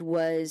 COVID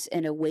was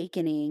an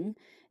awakening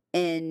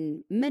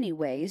in many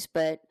ways,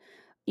 but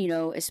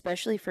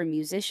especially for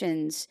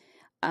musicians,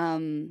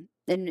 and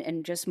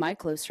just my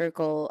close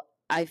circle,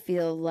 I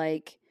feel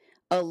like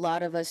a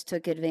lot of us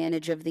took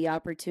advantage of the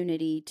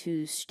opportunity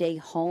to stay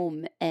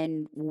home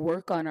and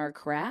work on our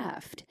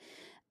craft.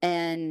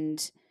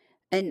 And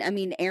I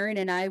mean, Aaron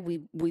and I, we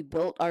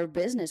built our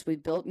business. We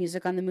built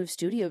Music on the Move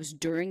Studios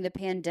during the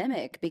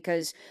pandemic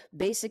because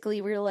basically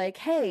we were like,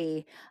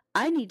 hey,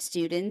 I need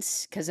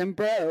students because I'm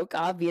broke,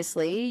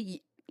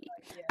 obviously. Yeah.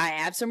 I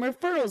have some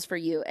referrals for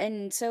you.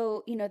 And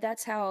so,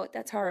 that's how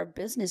our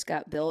business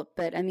got built.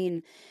 But I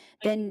mean,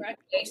 then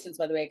Congratulations,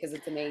 by the way, because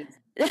it's amazing.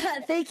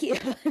 thank you.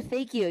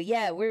 Thank you.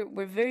 Yeah,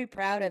 we're very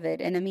proud of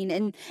it. And I mean,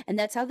 and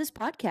that's how this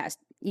podcast,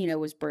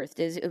 was birthed.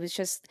 Is it was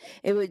just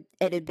it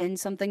had been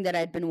something that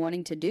I'd been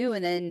wanting to do,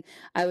 and then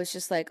I was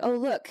just like, "Oh,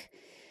 look.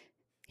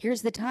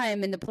 Here's the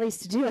time and the place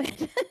to do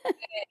it."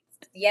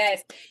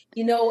 Yes,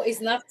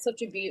 isn't that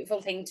such a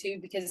beautiful thing too?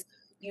 Because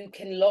you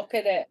can look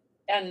at it,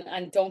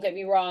 and don't get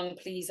me wrong,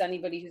 please,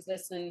 anybody who's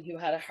listening who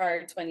had a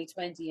hard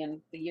 2020 and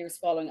the years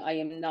following, I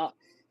am not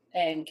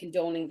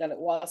condoning that it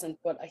wasn't,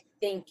 but I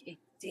think it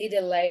did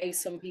allow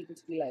some people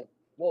to be like,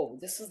 whoa,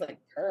 this is like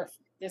perfect.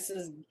 This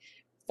is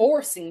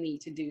forcing me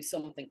to do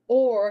something,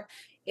 or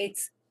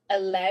it's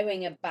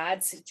allowing a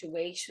bad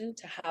situation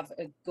to have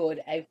a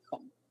good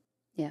outcome.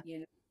 Yeah. You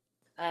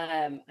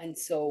know, and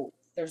so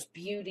there's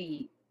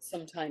beauty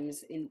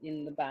sometimes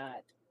in the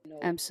bad, you know,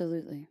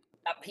 Absolutely.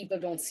 that people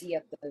don't see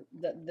at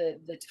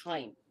the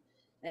time.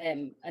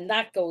 And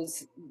that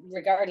goes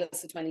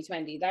regardless of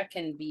 2020. That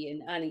can be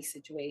in any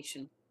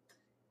situation.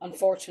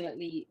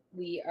 Unfortunately,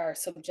 we are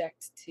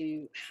subject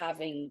to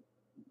having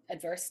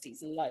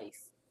adversities in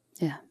life.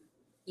 Yeah.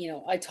 You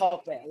know, I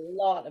talk about a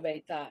lot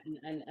about that,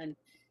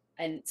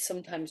 and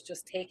sometimes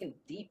just taking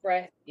a deep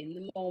breath in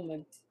the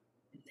moment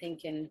and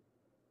thinking,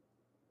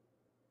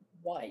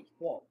 why,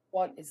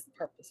 what is the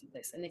purpose of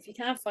this? And if you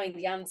can't find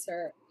the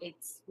answer,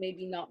 it's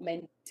maybe not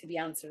meant to be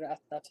answered at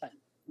that time.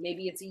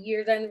 Maybe it's a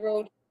year down the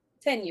road,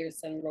 10 years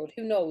down the road,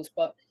 who knows?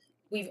 But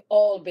we've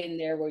all been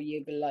there where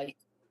you'd be like,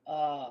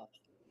 I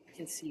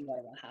can see why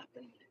that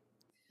happened.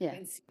 I Yeah.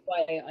 can see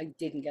why I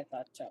didn't get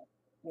that job.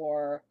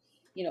 Or,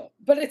 you know,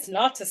 but it's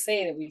not to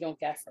say that we don't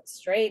get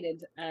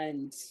frustrated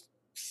and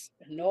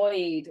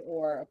annoyed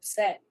or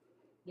upset.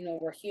 You know,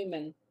 we're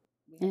human.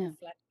 We have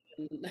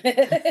Yeah.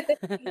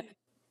 a flesh.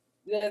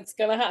 It's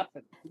gonna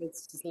happen.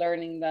 It's just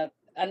learning that,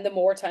 and the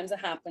more times it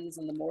happens,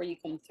 and the more you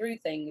come through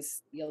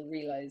things, you'll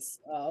realize,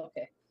 oh,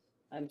 okay,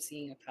 I'm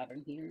seeing a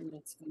pattern here, and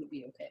it's gonna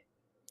be okay.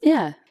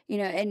 Yeah.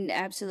 And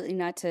absolutely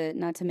not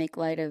to make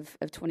light of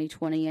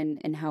 2020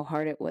 and how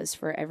hard it was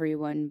for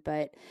everyone,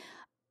 but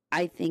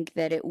I think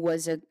that it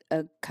was a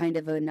kind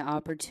of an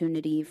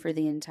opportunity for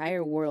the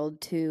entire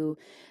world to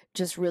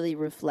just really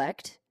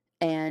reflect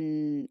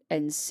and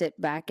sit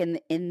back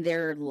in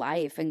their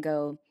life and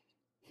go,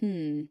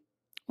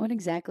 what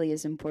exactly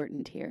is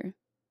important here?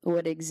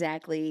 What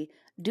exactly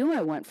do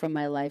I want from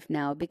my life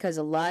now? Because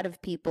a lot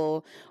of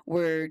people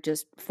were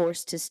just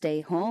forced to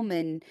stay home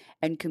and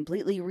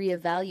completely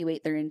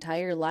reevaluate their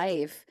entire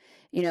life,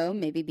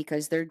 maybe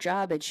because their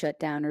job had shut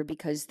down or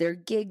because their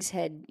gigs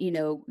had,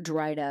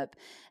 dried up.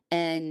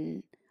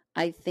 And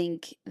I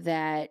think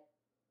that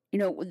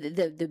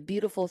the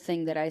beautiful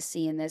thing that I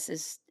see in this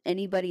is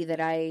anybody that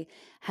I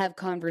have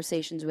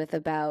conversations with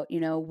about,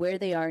 where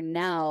they are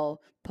now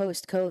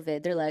post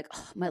COVID, they're like,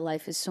 oh, my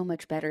life is so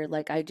much better.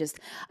 Like I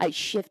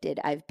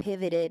shifted, I've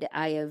pivoted,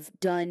 I've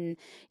done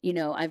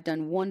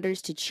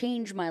wonders to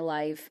change my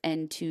life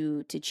and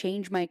to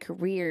change my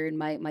career, and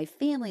my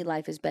family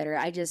life is better.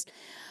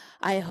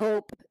 I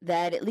hope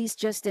that at least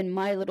just in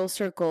my little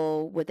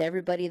circle with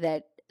everybody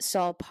that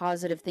saw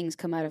positive things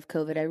come out of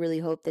COVID, I really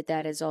hope that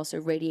that is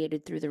also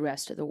radiated through the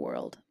rest of the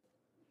world.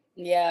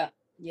 Yeah,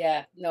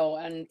 yeah, no,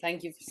 and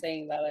thank you for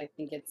saying that. I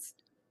think it's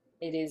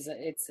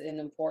an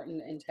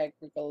important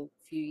integral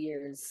few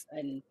years,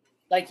 and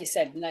like you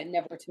said,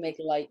 never to make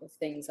light of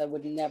things. I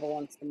would never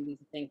want somebody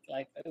to think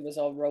like it was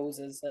all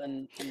roses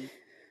and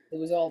it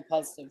was all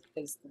positive,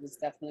 because there was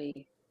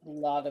definitely a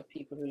lot of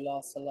people who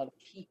lost a lot of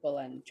people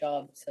and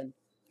jobs,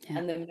 Yeah.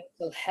 and the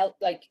mental health,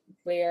 like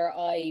where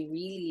I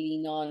really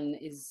lean on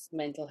is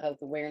mental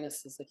health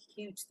awareness is a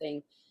huge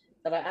thing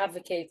that I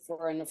advocate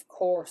for. And of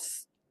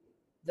course,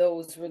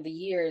 those were the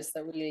years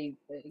that really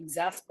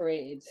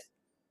exasperated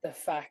the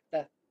fact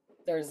that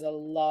there's a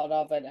lot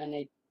of it, and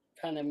it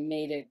kind of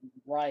made it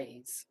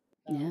rise.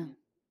 Yeah.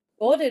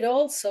 But it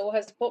also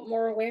has put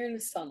more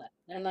awareness on it.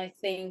 And I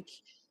think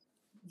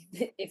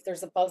if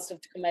there's a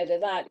positive to come out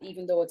of that,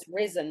 even though it's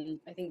risen,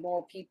 I think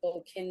more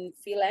people can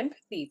feel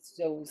empathy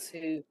to those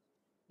who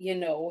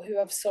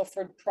have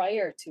suffered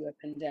prior to a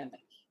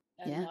pandemic.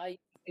 And Yeah.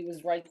 it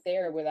was right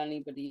there with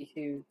anybody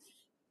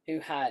who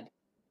had.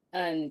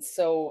 And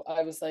so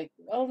I was like,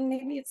 well,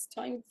 maybe it's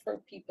time for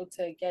people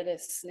to get a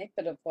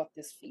snippet of what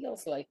this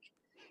feels like,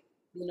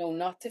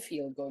 not to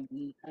feel good,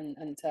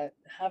 and to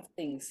have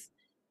things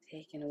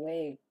taken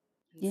away.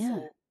 And Yeah.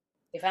 so,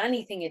 if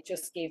anything, it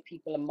just gave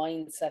people a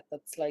mindset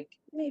that's like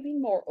maybe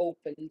more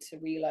open to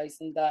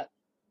realizing that,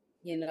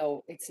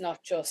 it's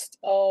not just,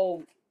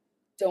 oh,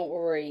 don't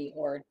worry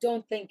or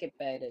don't think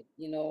about it,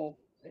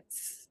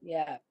 it's,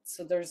 yeah.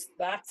 So there's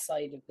that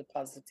side of the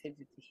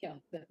positivity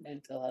on the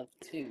mental health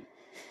too.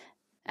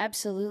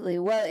 Absolutely.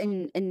 Well,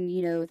 and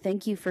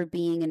thank you for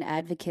being an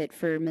advocate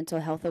for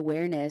mental health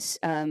awareness.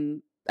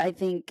 I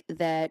think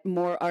that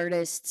more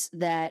artists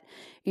that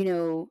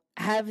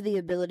have the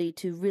ability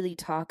to really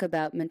talk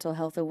about mental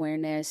health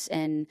awareness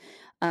and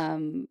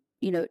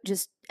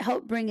just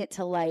help bring it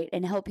to light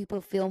and help people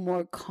feel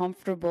more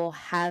comfortable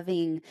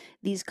having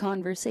these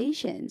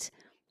conversations.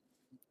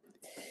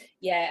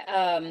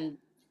 Yeah,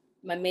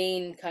 my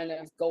main kind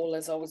of goal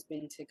has always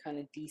been to kind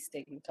of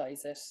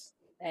destigmatize it.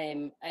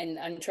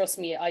 And trust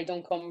me, I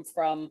don't come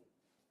from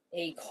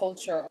a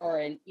culture or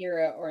an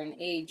era or an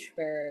age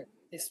where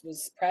this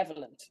was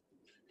prevalent,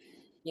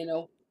 you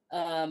know,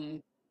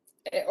 um,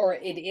 or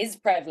it is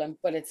prevalent,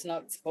 but it's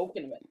not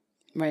spoken about.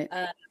 Right.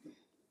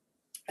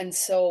 And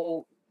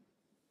so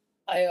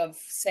I have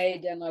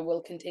said, and I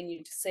will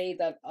continue to say,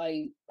 that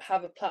I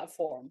have a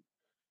platform.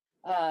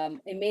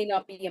 It may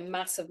not be a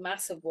massive,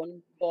 massive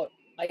one, but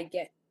I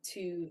get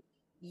to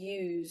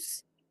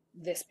use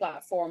this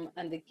platform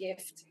and the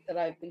gift that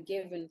I've been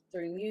given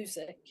through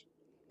music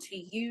to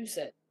use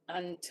it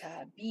and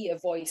to be a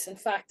voice. In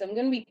fact, I'm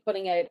going to be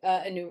putting out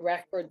a new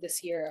record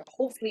this year,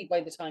 hopefully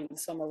by the time the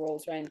summer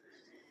rolls around,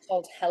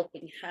 called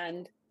Helping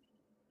Hand.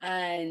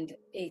 And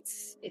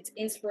it's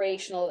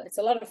inspirational. It's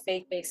a lot of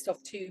faith-based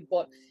stuff too,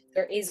 but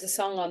there is a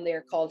song on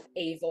there called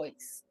A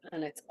Voice,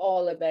 and it's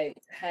all about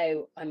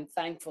how I'm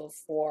thankful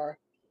for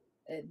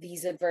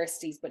these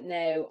adversities, but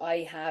now I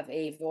have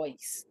a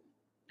voice.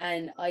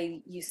 And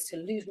I used to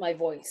lose my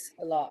voice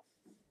a lot,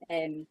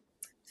 um,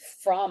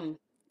 from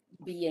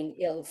being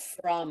ill,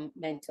 from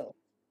mental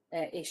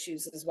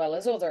issues, as well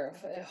as other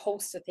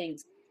host of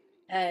things.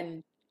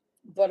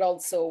 But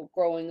also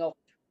growing up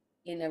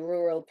in a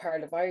rural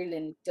part of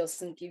Ireland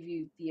doesn't give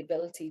you the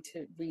ability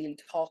to really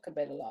talk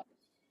about a lot.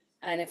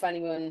 And if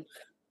anyone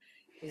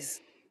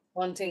is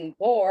wanting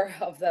more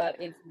of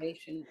that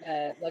information,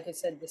 like I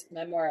said, this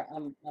memoir,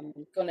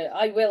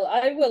 I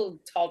will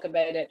talk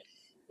about it,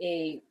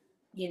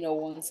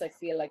 once I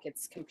feel like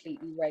it's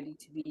completely ready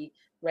to be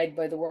read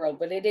by the world.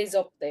 But it is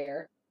up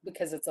there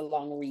because it's a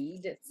long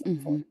read. It's like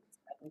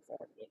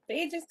 48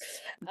 pages.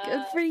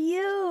 Good for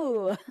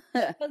you.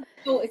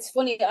 So it's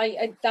funny.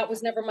 I that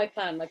was never my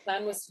plan. My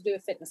plan was to do a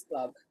fitness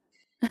blog.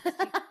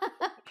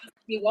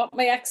 Me what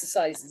my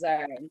exercises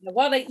are and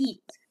what I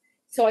eat.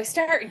 So I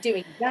started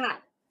doing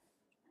that.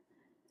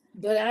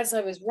 But as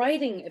I was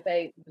writing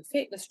about the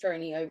fitness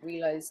journey, I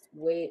realized,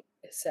 wait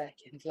a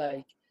second,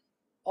 like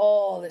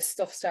all this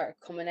stuff started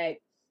coming out,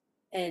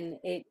 and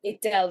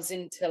it delves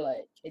into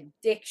like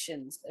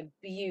addictions,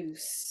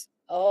 abuse.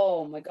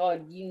 Oh my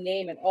God, you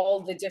name it, all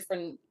the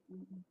different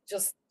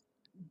just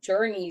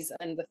journeys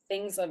and the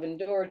things I've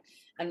endured.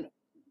 And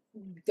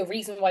the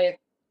reason why I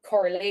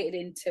correlated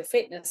into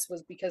fitness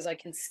was because I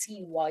can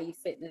see why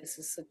fitness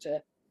is such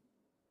a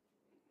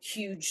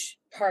huge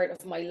part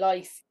of my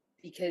life,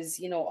 because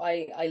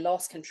I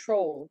lost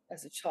control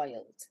as a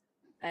child,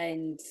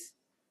 and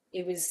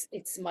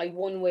it's my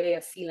one way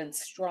of feeling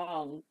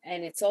strong.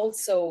 And it's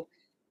also,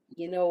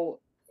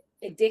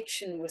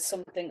 addiction was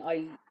something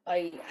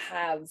I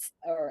have,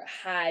 or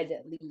had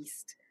at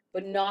least,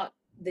 but not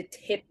the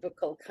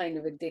typical kind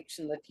of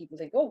addiction that people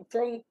think, oh,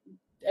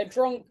 a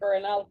drunk or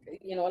an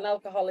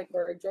alcoholic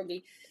or a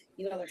druggie.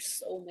 There's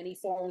so many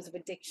forms of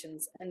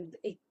addictions, and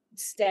it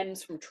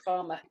stems from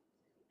trauma,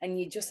 and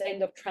you just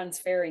end up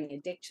transferring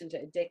addiction to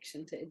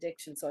addiction to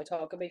addiction. So I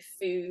talk about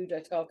food, I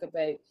talk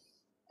about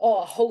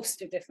a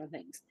host of different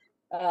things,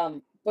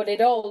 but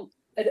it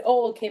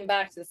all came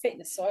back to the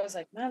fitness. So I was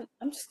like, man,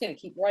 I'm just going to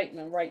keep writing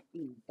and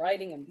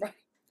writing and writing.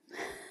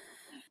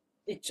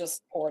 It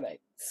just poured out.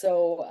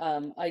 So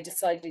I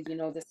decided,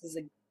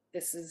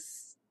 this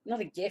is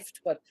not a gift,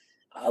 but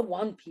I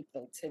want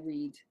people to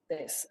read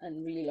this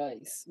and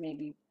realize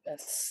maybe a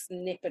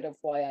snippet of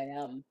why I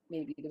am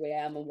maybe the way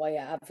I am, and why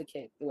I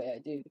advocate the way I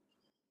do.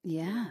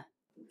 Yeah.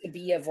 To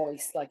be a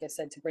voice, like I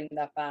said, to bring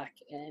that back,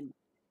 and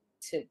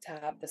to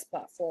have this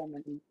platform,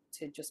 and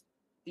to just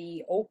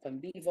be open,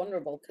 be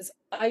vulnerable, because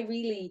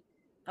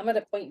I'm at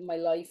a point in my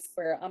life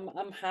where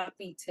I'm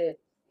happy to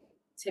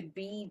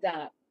be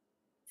that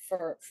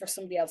for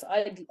somebody else.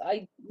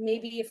 I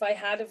maybe if I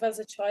had it as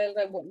a child,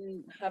 I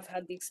wouldn't have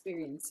had the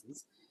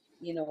experiences,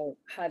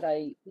 had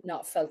I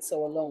not felt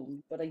so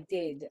alone. But I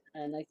did,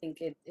 and I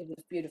think it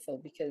was beautiful,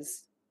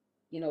 because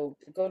the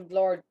good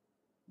Lord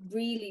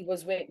really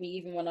was with me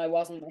even when I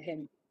wasn't with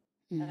him.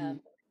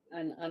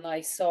 And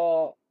I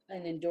saw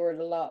and endured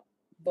a lot,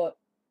 but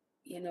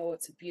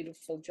it's a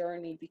beautiful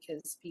journey,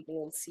 because people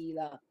will see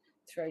that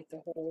throughout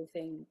the whole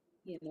thing,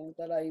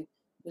 that I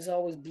was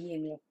always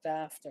being looked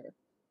after,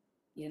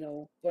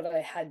 but I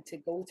had to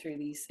go through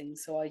these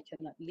things, so I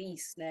can at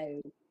least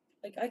now,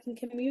 like, I can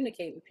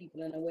communicate with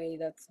people in a way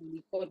that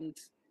somebody couldn't,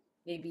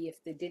 maybe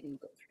if they didn't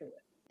go through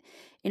it.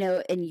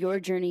 In your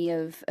journey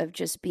of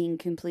just being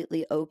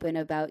completely open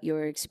about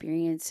your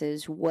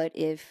experiences, what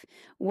if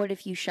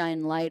you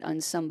shine light on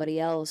somebody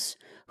else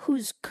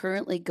who's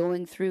currently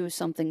going through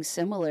something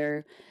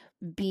similar,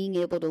 being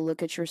able to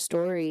look at your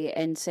story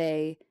and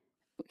say,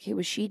 okay,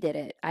 well, she did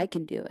it, I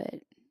can do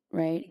it,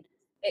 right?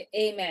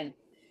 Amen.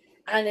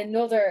 And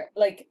another,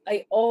 like,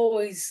 I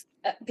always,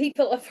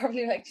 people are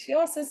probably like, she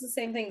always says the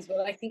same things, but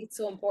I think it's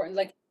so important.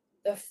 Like,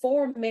 the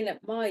 4-minute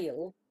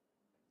mile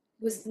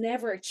was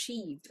never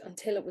achieved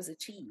until it was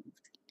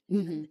achieved.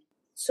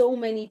 So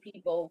many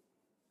people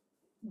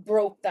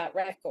broke that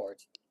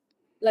record.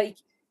 Like,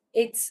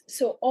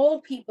 so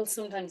all people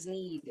sometimes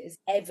need is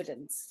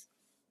evidence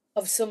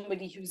of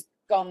somebody who's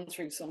gone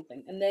through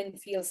something, and then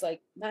feels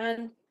like,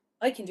 man,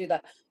 I can do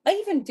that. I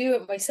even do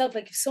it myself.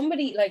 Like, if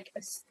somebody, like,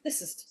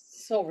 this is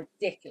so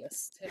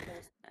ridiculous to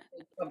most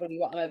people, probably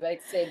what I'm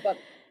about to say, but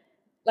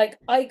like,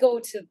 I go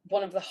to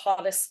one of the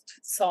hottest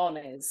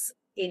saunas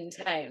in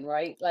town,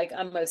 right? Like,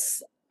 I'm a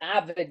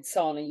avid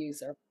sauna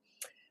user,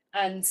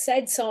 and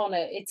said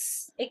sauna,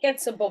 it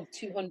gets above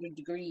 200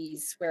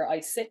 degrees where I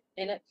sit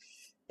in it,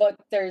 but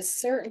there's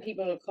certain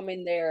people who come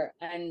in there,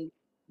 and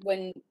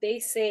when they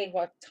say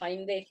what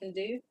time they can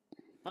do,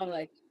 I'm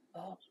like,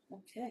 oh,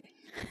 okay.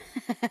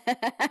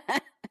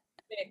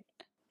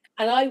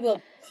 And I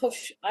will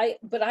push. I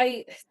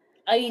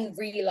I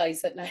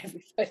realize that not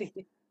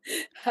everybody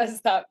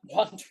has that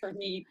want for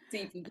me to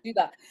even do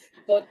that.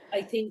 But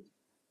I think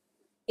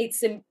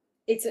it's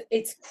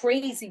it's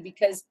crazy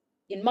because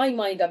in my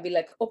mind I'd be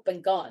like up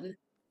and gone,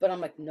 but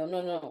I'm like, no,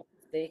 no, no.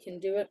 They can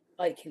do it,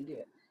 I can do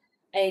it.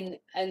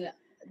 And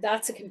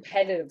that's a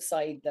competitive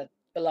side that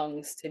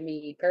belongs to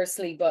me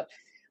personally. But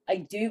I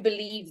do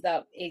believe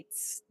that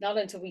it's not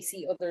until we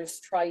see others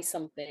try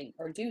something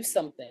or do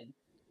something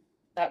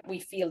that we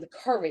feel the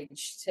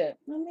courage to,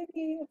 well,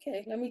 maybe,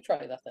 okay, let me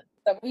try that then.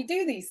 That we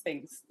do these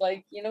things,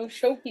 like,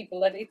 show people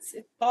that it's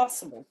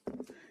possible.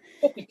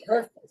 Don't be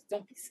perfect.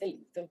 Don't be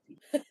silly. Don't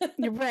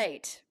be.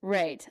 Right,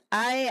 right.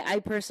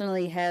 I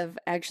personally have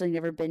actually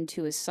never been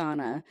to a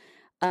sauna.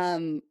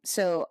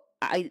 So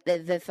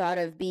the thought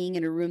of being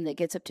in a room that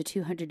gets up to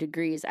 200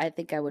 degrees, I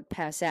think I would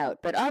pass out.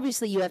 But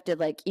obviously you have to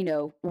like,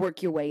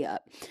 work your way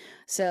up.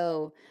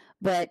 So,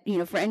 but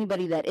for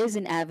anybody that is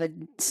an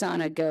avid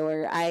sauna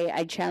goer,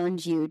 I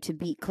challenge you to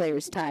beat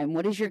Claire's time.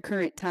 What is your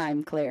current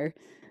time, Claire?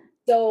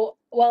 So,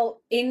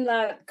 well, in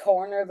that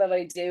corner that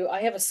I do,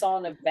 I have a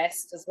sauna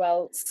vest as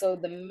well. So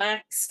the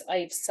max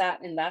I've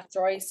sat in that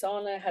dry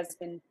sauna has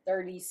been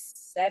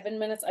 37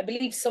 minutes. I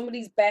believe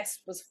somebody's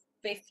best was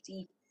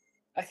 50.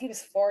 I think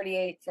it's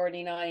 48,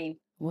 49.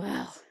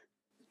 Wow.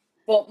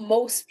 But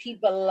most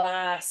people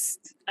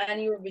last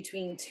anywhere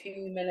between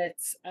 2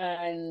 minutes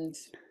and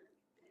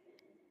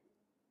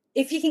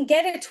if you can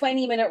get a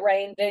 20-minute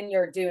round in,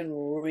 you're doing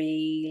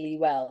really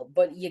well.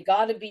 But you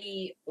got to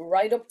be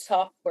right up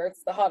top where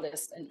it's the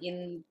hottest and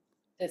in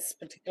this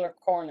particular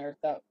corner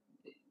that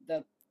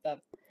that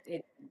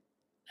it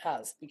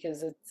has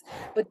because it's.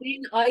 But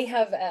then I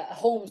have a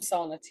home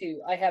sauna too.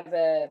 I have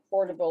a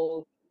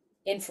portable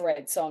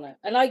infrared sauna,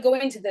 and I go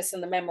into this in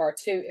the memoir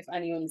too. If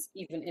anyone's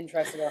even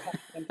interested or has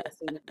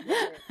interest in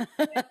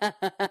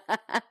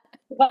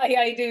why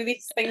I do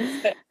these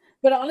things,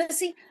 but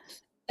honestly,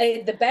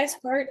 the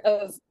best part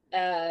of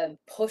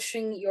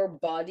pushing your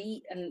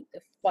body and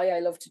why I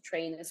love to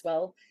train as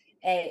well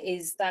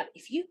is that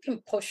if you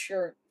can push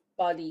your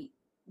body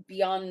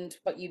beyond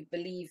what you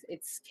believe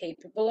it's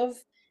capable of,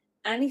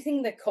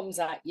 anything that comes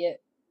at you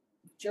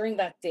during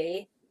that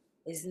day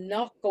is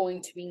not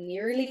going to be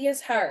nearly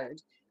as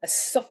hard as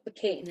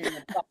suffocating in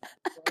a box.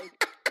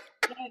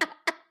 Right?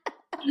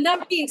 And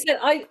that being said,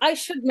 I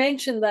should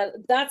mention that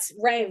that's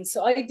rounds.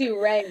 So I do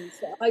rounds.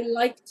 So I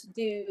like to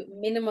do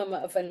minimum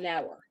of an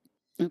hour.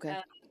 Okay.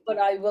 But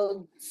I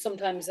will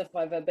sometimes, if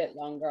I have a bit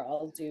longer,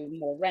 I'll do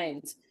more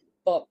rounds.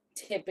 But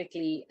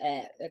typically,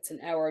 it's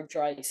an hour of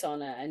dry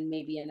sauna and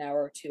maybe an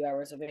hour or 2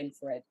 hours of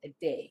infrared a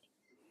day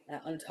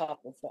on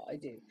top of what I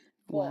do.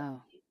 But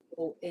Wow.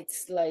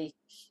 it's like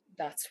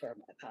that's where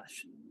my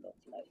passion and love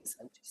lies.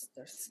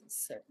 There's a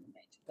certain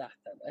amount of that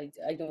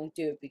I don't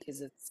do it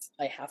because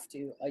I have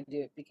to. I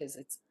do it because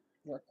it's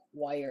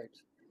required.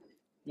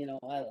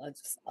 I'll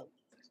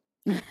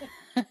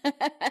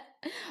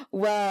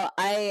Well,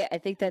 I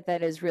think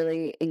that is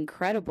really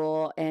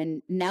incredible,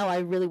 and now I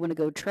really want to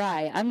go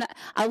try.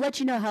 I'll let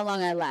you know how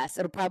long I last.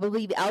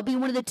 I'll be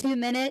one of the 2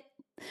 minute,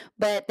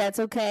 but that's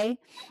okay.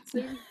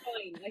 absolutely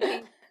fine. I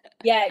think,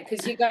 yeah,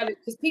 because you got it,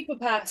 because people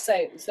pass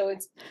out, so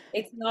it's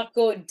not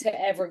good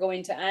to ever go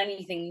into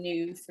anything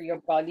new for your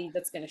body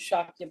that's going to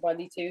shock your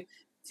body to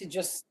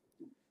just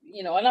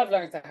and I've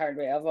learned the hard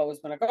way. I've always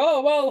been like,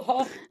 oh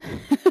well,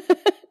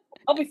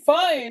 I'll be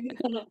fine.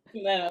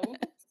 No,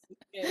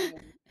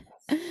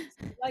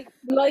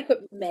 like with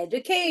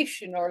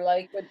medication or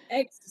like with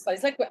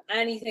exercise, like with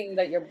anything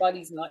that your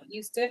body's not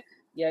used to,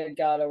 you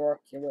gotta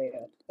work your way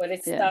up. But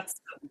Yeah.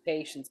 that's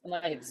patience, and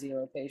I have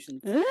zero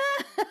patience. And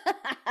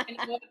you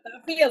know what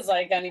that feels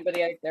like?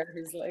 Anybody out there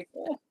who's like,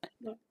 oh,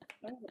 no,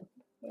 I don't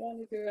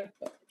want to do it.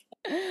 But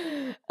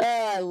Oh,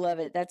 I love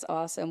it. That's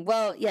awesome.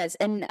 Well, yes,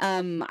 and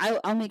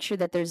I'll make sure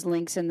that there's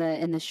links in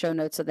the show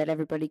notes so that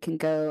everybody can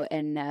go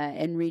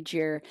and read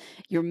your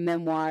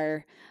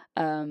memoir.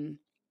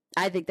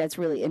 I think that's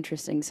really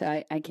interesting,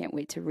 so I can't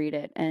wait to read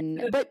it.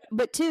 And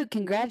but too,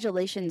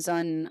 congratulations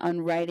on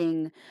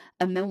writing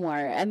a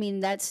memoir. I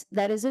mean, that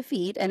is a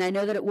feat, and I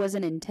know that it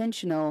wasn't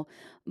intentional,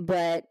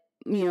 but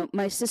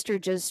my sister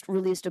just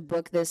released a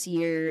book this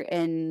year,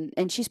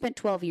 and she spent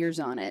 12 years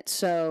on it.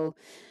 So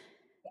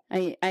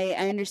I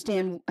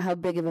understand how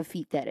big of a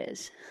feat that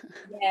is.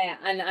 yeah,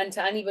 and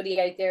to anybody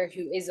out there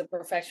who is a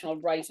professional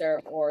writer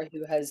or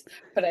who has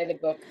put out a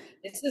book,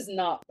 this is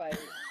not by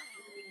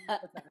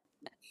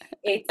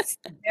it's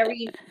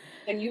very,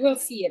 and you will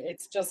see it.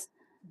 It's just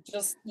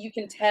you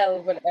can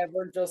tell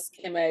whatever just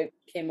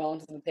came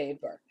onto the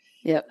paper.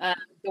 Yep. I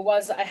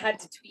had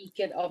to tweak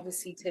it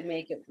obviously to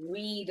make it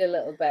read a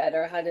little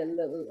better.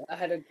 I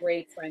had a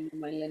great friend of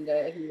mine,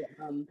 Linda, who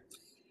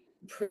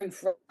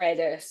proofread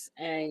it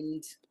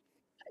and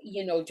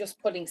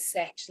just putting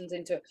sections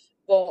into it.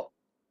 But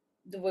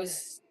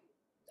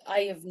I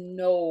have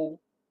no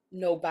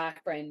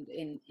background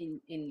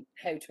in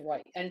how to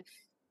write, and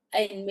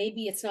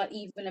maybe it's not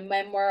even a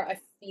memoir. I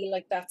feel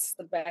like that's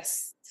the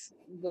best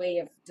way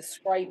of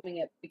describing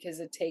it because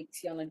it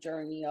takes you on a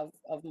journey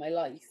of my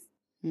life.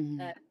 Hmm.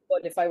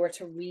 But if I were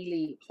to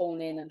really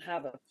hone in and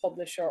have a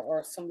publisher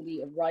or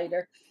somebody, a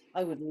writer,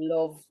 I would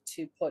love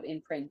to put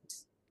in print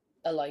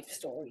a life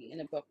story in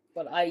a book,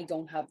 but I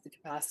don't have the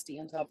capacity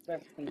on top of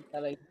everything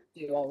that I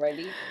do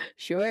already.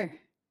 Sure.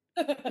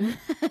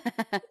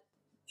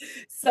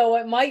 So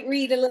it might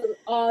read a little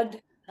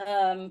odd,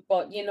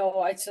 but you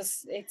know, it's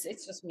just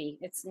me.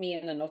 It's me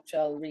in a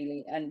nutshell,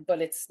 really. And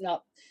but it's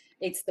not.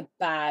 It's the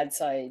bad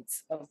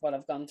sides of what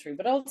I've gone through,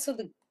 but also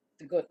the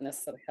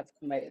goodness that have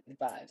come out of the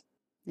bad.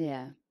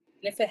 Yeah. And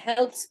if it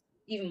helps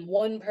even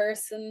one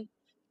person,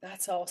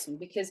 that's awesome.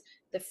 Because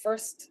the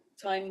first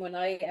time when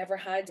I ever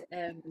had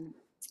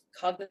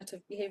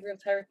cognitive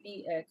behavioral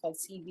therapy called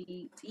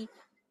CBT,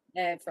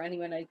 for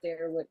anyone out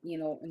there with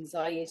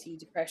anxiety,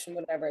 depression,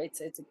 whatever, it's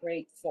a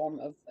great form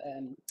of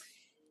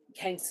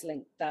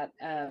counseling that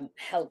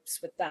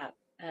helps with that,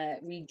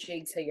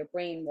 rejigs how your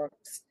brain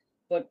works.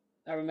 But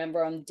I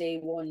remember on day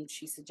one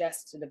she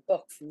suggested a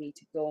book for me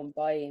to go and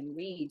buy and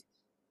read,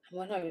 and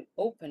when I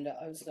opened it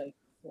I was like,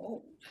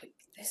 whoa, like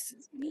this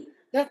is me,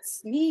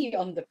 that's me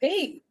on the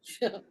page.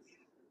 And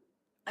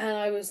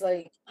I was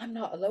like, I'm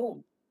not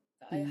alone.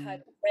 I had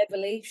Mm. a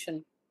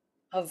revelation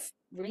of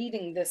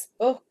reading this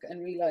book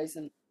and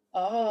realizing,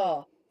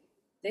 ah,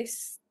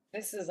 this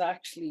is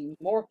actually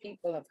more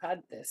people have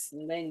had this,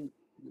 and then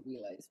you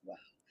realize, wow.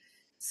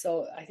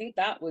 So I think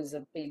that was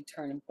a big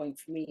turning point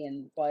for me,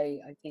 and why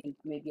I think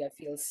maybe I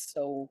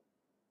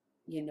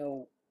you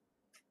know,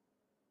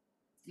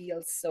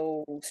 feel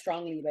so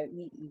strongly about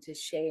needing to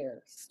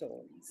share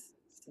stories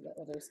so that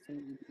others can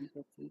maybe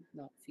hopefully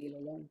not feel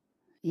alone.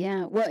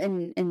 Yeah, well,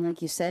 and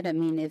like you said, I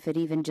mean, if it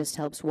even just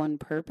helps one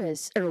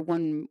purpose or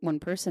one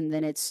person,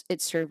 then it's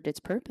served its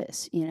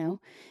purpose. You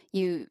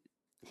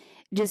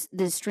just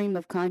the stream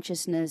of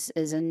consciousness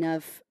is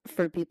enough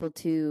for people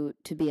to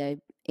be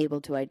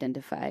able to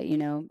identify.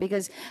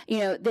 Because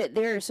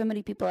there are so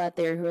many people out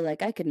there who are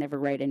like, I could never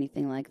write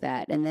anything like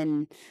that, and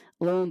then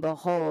lo and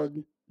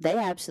behold, they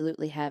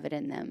absolutely have it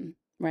in them,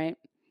 right?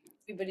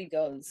 Everybody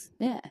does.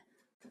 Yeah.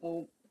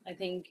 So I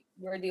think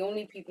we're the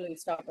only people who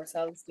stop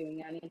ourselves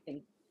doing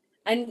anything.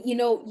 And you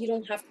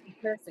don't have to be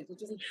perfect. It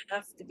doesn't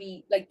have to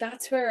be like,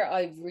 that's where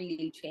I've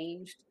really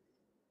changed.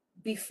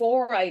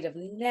 Before I'd have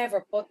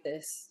never put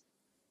this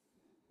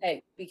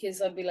out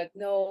because I'd be like,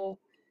 no,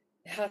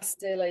 it has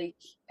to like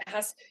it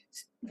has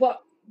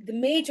what the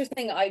major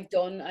thing I've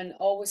done and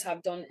always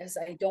have done is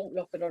I don't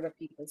look at other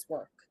people's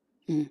work,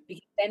 Mm.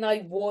 because then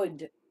I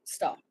would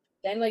stop.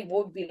 Then I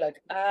would be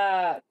like,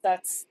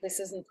 this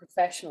isn't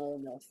professional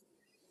enough.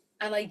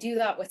 And I do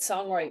that with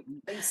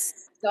songwriting. I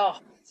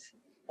stopped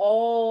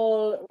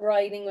all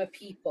writing with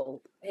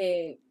people.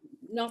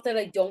 Not that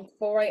I don't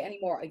co-write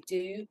anymore, I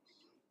do.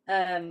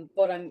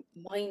 But I'm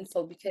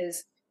mindful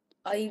because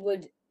I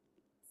would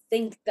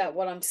think that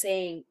what I'm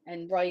saying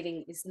and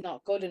writing is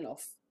not good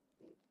enough.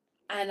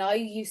 And I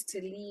used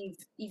to leave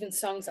even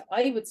songs that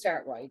I would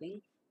start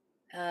writing,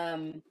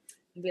 and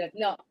be like,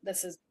 no,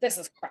 this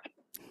is crap.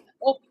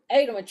 Up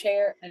out of my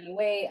chair and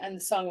away, and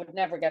the song would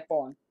never get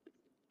born.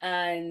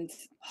 And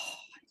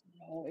I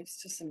don't know,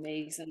 it's just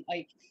amazing.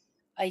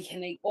 I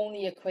can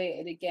only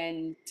equate it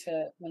again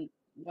to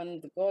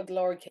when the good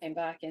Lord came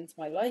back into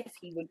my life,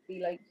 he would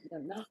be like,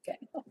 you're not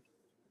getting up.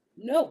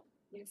 No,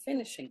 you're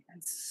finishing.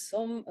 And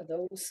some of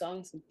those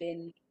songs have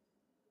been,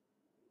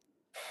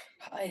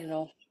 I don't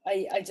know.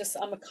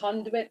 I'm a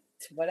conduit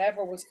to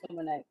whatever was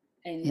coming out.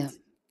 And Yeah.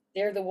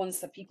 they're the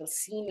ones that people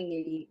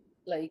seemingly,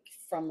 like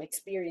from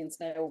experience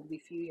now over the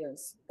few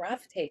years,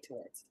 gravitate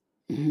towards.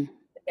 Hmm.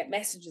 Get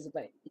messages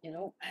about, and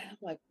I'm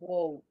like,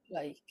 whoa,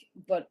 like,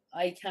 but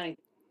I can't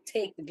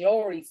take the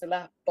glory for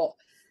that, but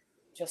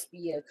just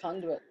be a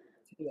conduit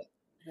to it.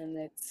 And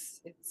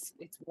it's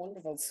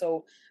wonderful.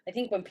 So I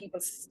think when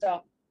people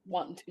stop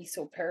wanting to be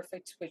so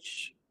perfect,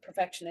 which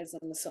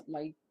perfectionism is something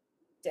I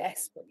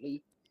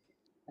desperately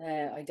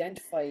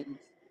identified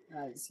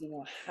as,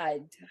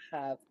 had to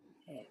have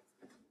perfect.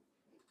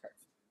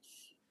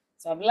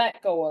 So I've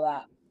let go of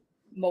that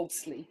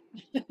mostly.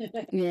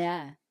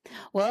 Yeah.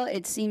 Well,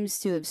 it seems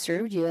to have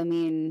served you. I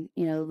mean,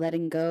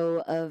 letting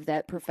go of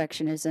that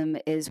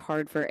perfectionism is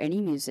hard for any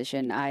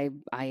musician. I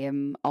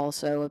am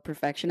also a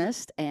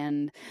perfectionist,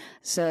 and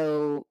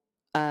so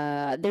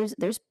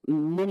there's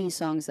many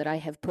songs that I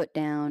have put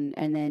down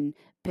and then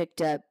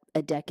picked up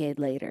a decade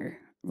later,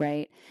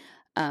 right?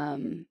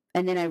 And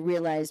then I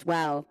realized,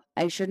 wow,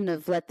 I shouldn't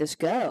have let this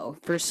go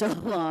for so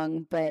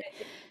long, but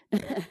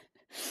that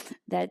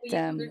Well,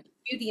 there's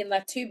beauty in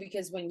that too,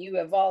 because when you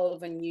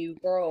evolve and you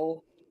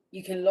grow,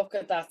 you can look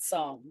at that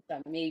song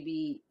that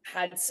maybe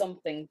had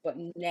something, but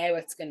now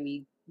it's going to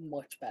be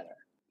much better.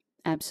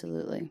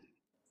 absolutely.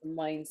 The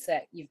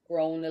mindset, you've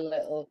grown a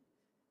little,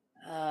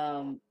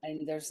 and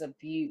there's a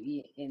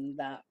beauty in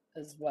that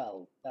as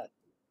well. That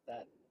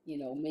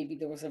maybe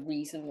there was a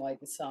reason why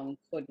the song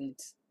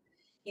couldn't.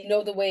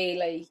 The way,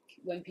 like,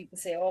 when people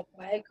say, "Oh,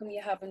 how come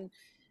you haven't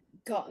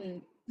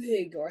gotten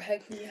big," or how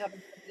come you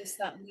haven't done this,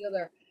 that, and the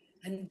other,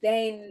 and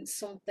then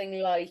something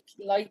like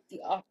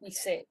the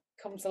opposite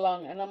comes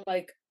along, and I'm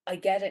like, I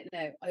get it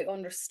now. I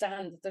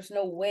understand that there's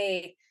no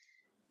way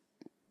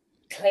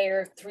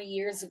Clare 3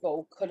 years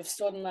ago could have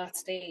stood on that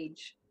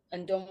stage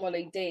and done what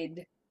I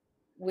did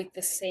with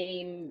the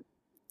same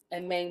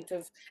amount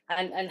of,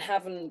 and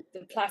having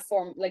the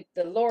platform, like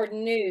the Lord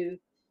knew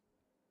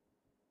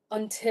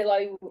until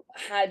I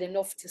had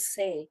enough to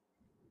say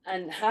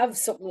and have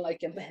something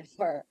like a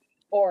memoir,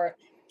 or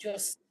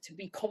just to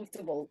be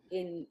comfortable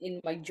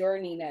in my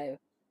journey now,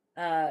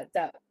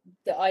 that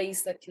the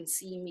eyes that can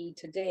see me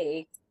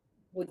today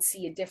would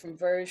see a different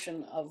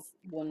version of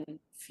one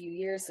few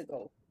years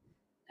ago.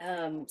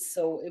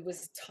 So it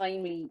was a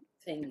timely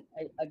thing,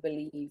 I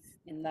believe,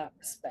 in that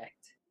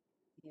respect,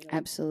 you know.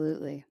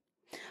 Absolutely.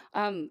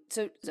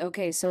 So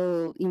okay,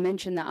 so you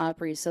mentioned the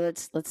Opry, so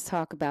let's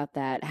talk about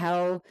that.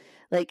 How,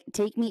 like,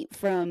 take me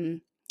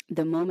from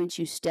the moment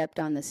you stepped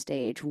on the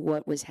stage,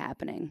 what was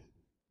happening?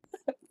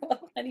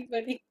 Well,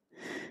 anybody,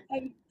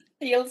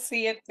 you'll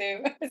see it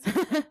too.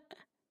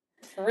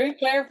 Through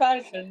Claire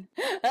fashion.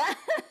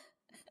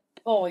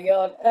 Oh my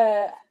God.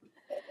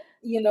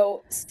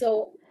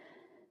 So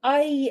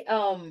I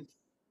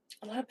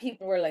a lot of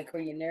people were like, "Were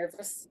you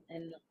nervous?"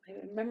 And I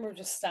remember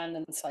just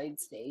standing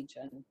side stage,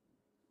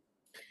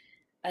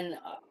 and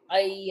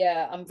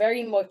I'm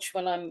very much,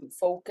 when I'm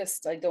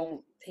focused, I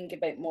don't think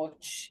about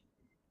much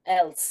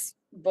else.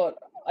 But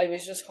I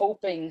was just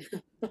hoping,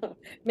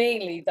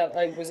 mainly, that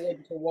I was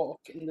able to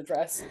walk in the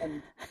dress,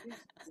 and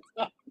it's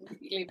not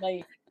really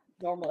my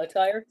normal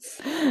attire.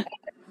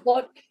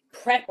 But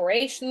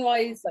preparation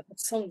wise, like, I've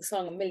sung the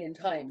song a million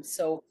times,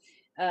 so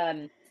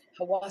I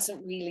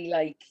wasn't really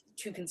like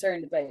too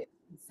concerned about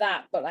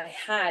that. But I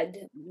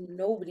had,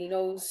 nobody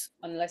knows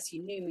unless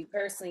you knew me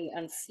personally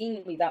and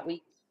seen me that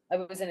week. I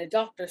was in a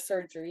doctor's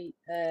surgery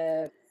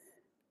 5,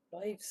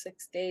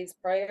 6 days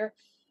prior,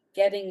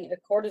 getting a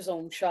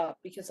cortisone shot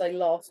because I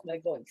lost my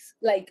voice,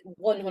 like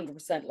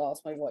 100%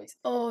 lost my voice.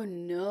 Oh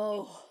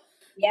no.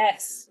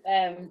 Yes.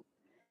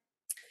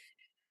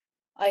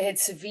 I had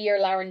severe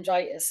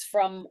laryngitis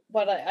from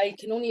what I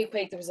can only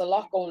equate. There was a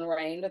lot going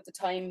around at the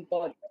time,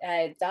 but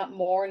that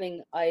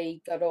morning I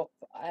got up.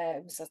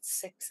 It was at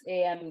 6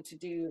 a.m. to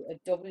do a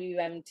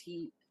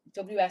WSMV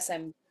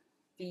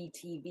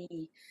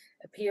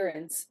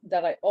appearance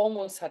that I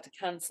almost had to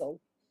cancel.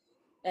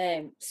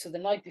 So the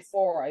night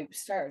before, I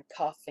started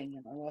coughing,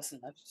 and I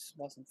just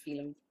wasn't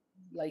feeling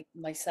like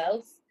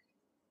myself.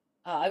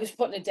 I was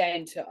putting it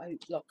down to,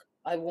 look,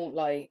 I won't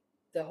lie,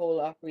 the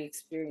whole Opry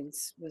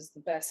experience was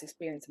the best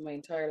experience of my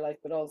entire life,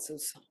 but also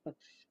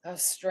I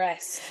was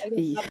stressed. I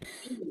didn't Yeah. have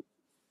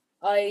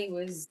I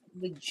was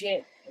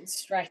legit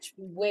stretched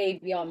way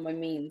beyond my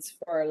means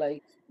for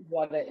like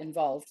what it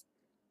involved,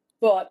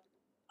 but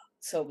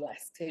so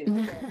blessed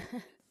too.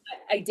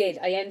 I did.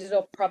 I ended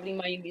up, probably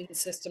my immune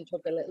system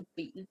took a little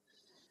beating,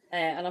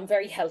 and I'm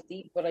very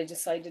healthy, but I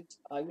decided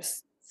I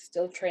was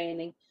still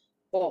training.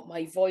 But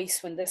my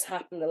voice, when this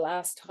happened the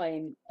last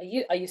time, I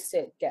used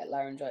to get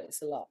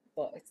laryngitis a lot,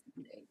 but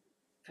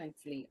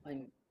thankfully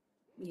I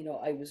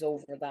was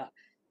over that.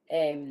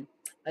 I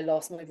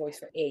lost my voice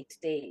for 8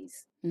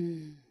 days.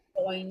 Mm.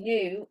 So I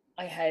knew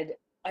I had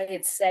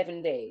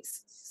 7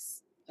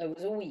 days. It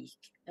was a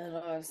week, and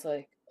I was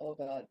like, oh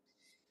God.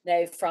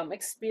 Now, from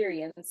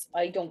experience,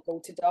 I don't go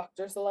to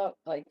doctors a lot.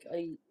 Like,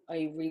 I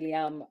really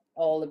am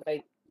all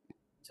about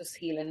just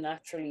healing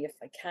naturally if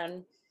I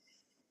can.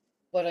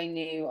 But I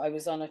knew I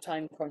was on a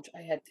time crunch.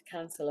 I had to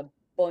cancel a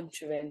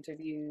bunch of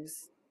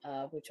interviews,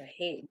 which I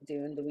hate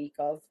doing the week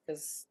of,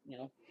 because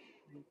I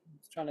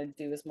was trying to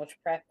do as much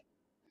prep.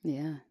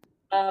 Yeah.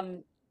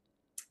 Um,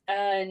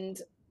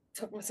 and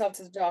took myself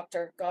to the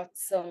doctor, got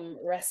some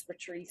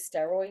respiratory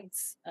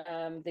steroids.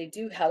 They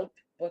do help,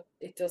 but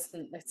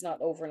it's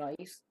not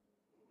overnight.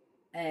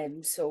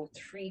 So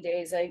 3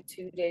 days out,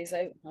 2 days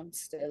out, I'm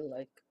still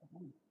like,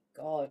 oh my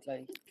God,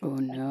 like, Oh I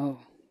no.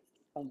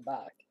 come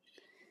back.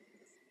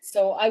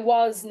 So I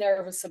was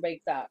nervous about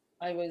that.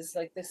 I was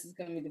like, this is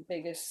going to be the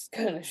biggest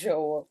kind of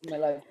show of my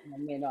life, and I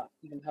may not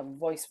even have a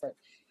voice for it.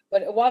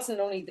 But it wasn't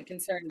only the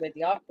concern about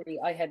the Opry.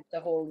 I had the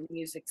whole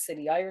Music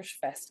City Irish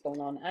Fest going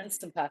on, and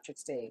St.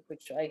 Patrick's Day,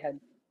 which I had,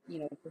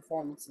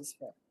 performances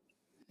for.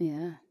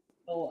 Yeah.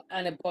 Oh,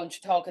 and a bunch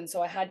of talking.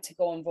 So I had to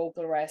go on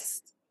vocal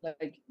rest,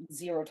 like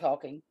zero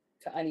talking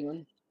to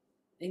anyone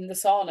in the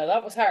sauna.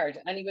 That was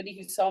hard. Anybody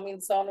who saw me in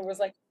the sauna was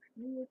like,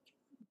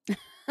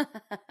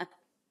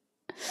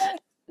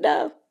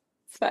 No.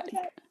 It's fine.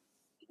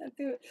 can't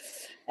do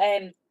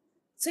it.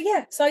 So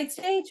yeah, side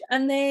stage,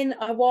 and then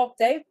I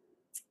walked out.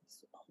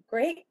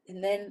 Great,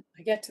 and then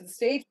I get to the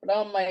stage, put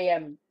on my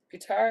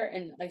guitar,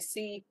 and I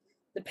see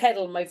the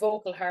pedal, my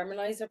vocal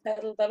harmonizer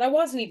pedal, that I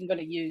wasn't even going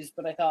to use,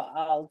 but I thought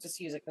I'll just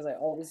use it because I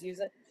always use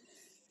it.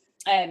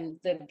 And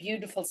the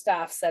beautiful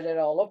staff set it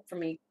all up for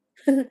me,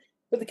 but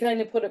they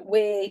kind of put it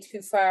way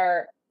too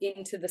far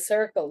into the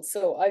circle.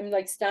 So I'm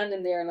like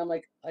standing there, and I'm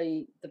like,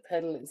 the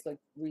pedal is like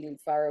really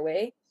far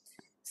away.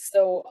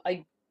 So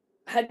I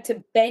had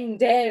to bend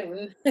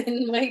down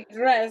in my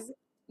dress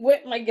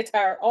with my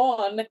guitar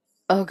on,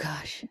 Oh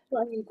gosh.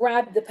 try and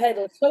grab the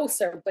pedal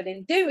closer. But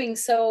in doing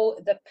so,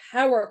 the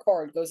power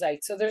cord goes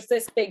out. So there's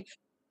this big,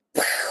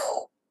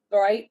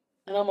 right?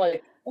 And I'm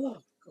like, oh.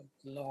 Good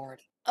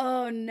Lord.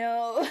 Oh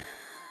no.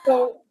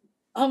 So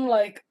I'm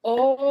like,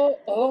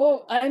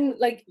 I'm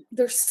like,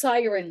 there's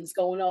sirens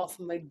going off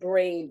in my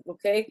brain,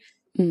 okay?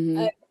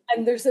 Mhm.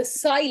 And there's a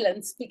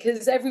silence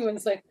because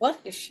everyone's like, what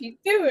is she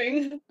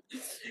doing?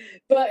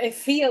 But it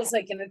feels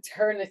like an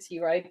eternity,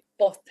 right?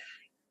 But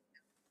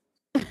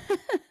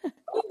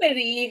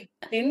somebody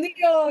in the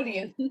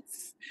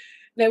audience.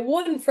 Now,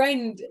 one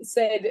friend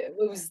said it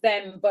was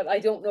them, but I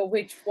don't know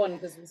which one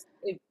because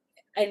it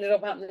ended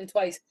up happening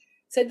twice.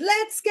 Said,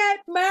 "Let's get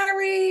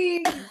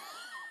married."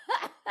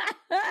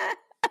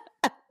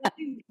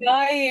 I'm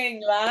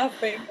dying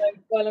laughing like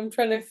while I'm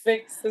trying to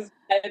fix this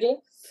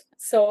pedal.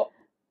 So,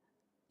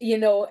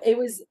 it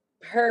was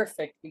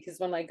perfect because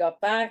when I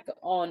got back up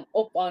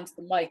onto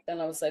the mic,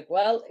 then I was like,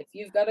 "Well, if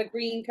you've got a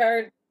green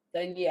card,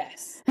 then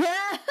yes."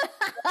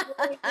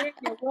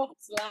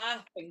 Everyone's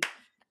laughing.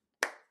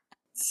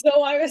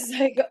 So I was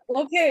like,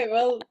 okay,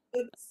 well,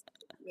 that's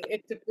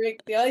it to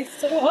break the ice.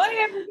 So hi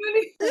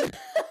everybody.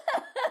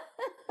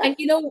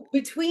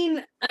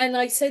 And and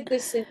I said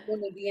this in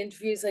one of the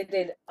interviews I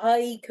did,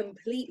 I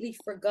completely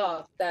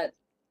forgot that,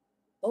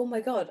 oh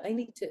my God, I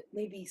need to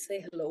maybe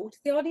say hello to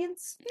the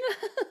audience,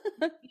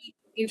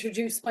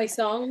 introduce my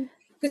song.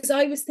 Because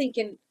I was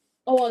thinking,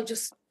 oh, I'll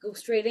just go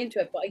straight into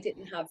it, but I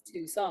didn't have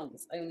two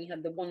songs. I only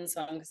had the one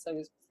song because I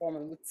was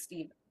performing with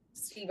Steve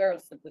Earle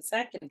for the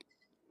second.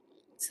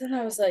 So then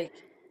I was like,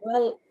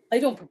 well, I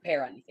don't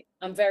prepare anything.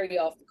 I'm very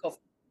off the cuff,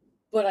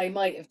 but I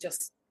might have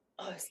just,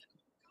 I was like,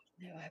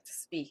 oh, now I have to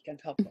speak on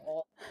top of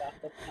all that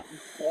that's happened.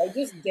 So I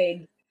just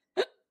did.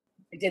 I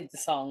did the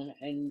song,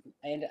 and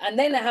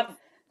then I have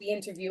the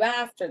interview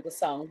after the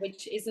song,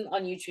 which isn't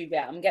on YouTube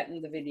yet. I'm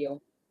getting the video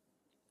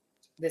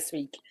this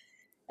week.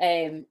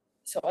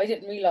 So I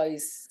didn't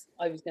realize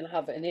I was going to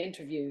have an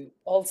interview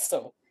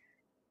also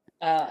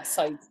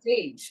side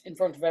stage in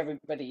front of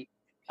everybody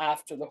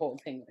after the whole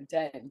thing went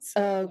down. So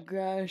Oh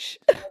gosh.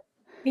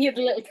 he had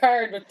a little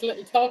card with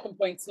little talking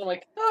points, and I'm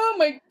like, oh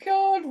my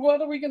God,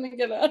 what are we going to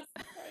get at?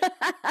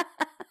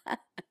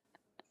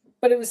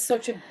 But it was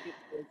such a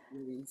beautiful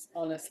experience.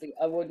 Honestly,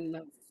 I wouldn't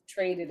have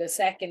traded a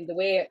second the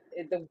way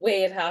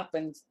it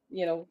happened.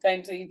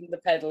 Down to even the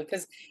pedal,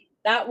 because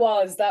that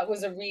was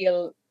a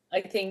real. I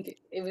think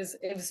it was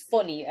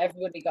funny.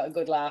 Everybody got a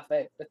good laugh out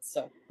of it.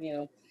 So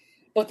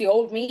but the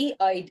old me,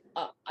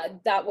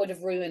 that would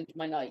have ruined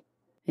my night.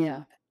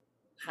 Yeah.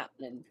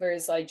 Happening.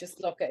 Whereas I just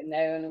look at it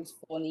now and it was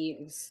funny.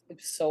 It was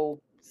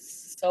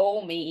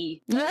so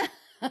me. Who's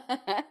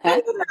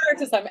the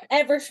artist I'm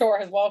ever sure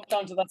has walked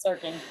onto that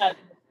circle and had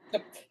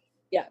to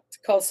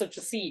cause such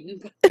a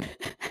scene.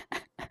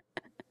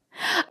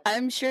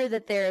 I'm sure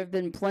that there have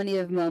been plenty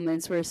of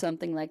moments where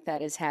something like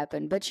that has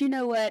happened. But you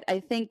know what? I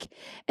think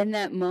in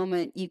that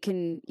moment you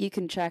can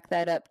chalk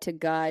that up to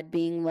God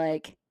being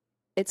like,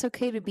 it's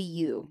okay to be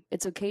you.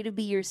 It's okay to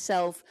be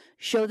yourself.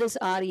 Show this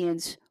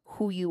audience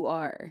who you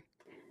are.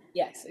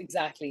 Yes,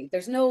 exactly.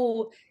 There's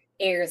no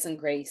airs and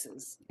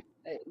graces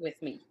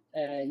with me.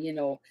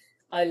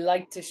 I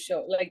like to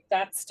show, like,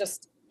 that's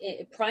just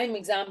a prime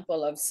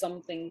example of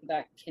something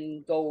that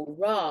can go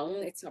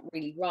wrong. It's not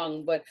really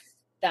wrong, but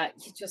that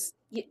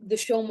the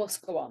show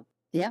must go on.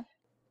 Yeah.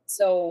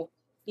 So,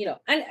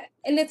 and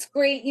it's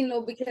great,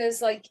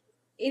 because like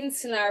in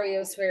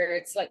scenarios where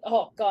it's like,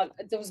 oh God,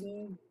 there was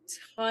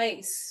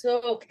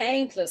so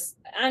countless,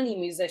 any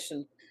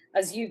musician,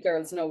 as you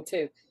girls know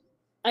too.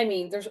 I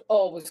mean, there's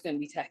always going to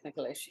be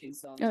technical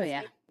issues on. Oh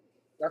yeah.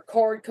 Your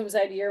cord comes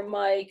out of your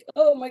mic.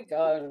 Oh my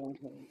God.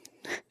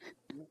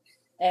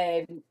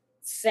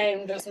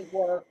 Sound doesn't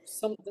work.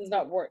 Something's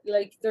not work.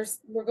 Like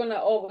we're going to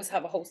always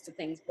have a host of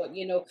things. But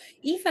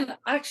even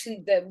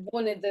actually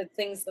one of the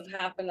things that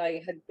happened,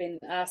 I had been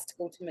asked to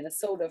go to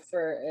Minnesota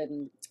for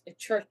a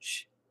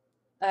church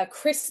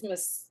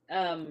Christmas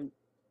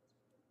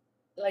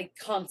like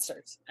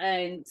concert,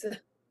 and of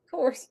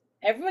course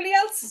everybody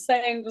else's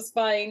sound was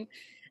fine.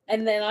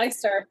 And then I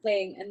started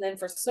playing, and then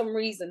for some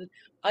reason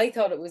I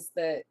thought it was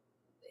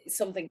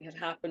something had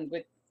happened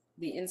with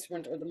the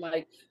instrument or the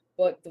mic,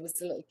 but there was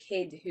a little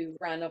kid who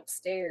ran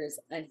upstairs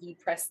and he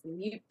pressed the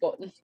mute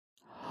button.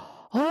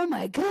 Oh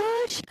my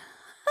gosh.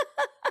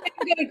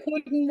 I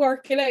couldn't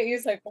work it out. He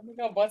was like, oh my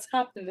God, what's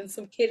happened? And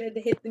some kid had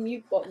hit the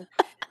mute button.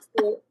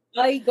 So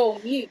I go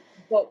mute,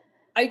 but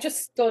I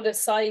just stood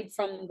aside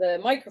from the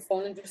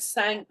microphone and just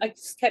sang. I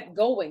just kept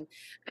going.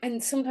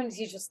 And sometimes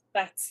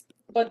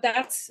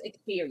that's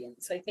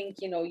experience. I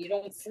think, you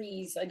don't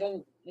freeze.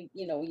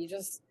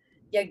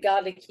 You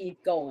gotta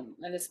keep going.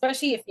 And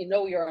especially if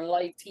you're on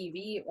live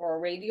TV or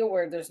radio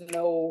where there's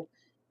no,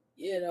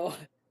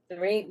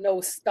 there ain't no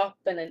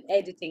stopping and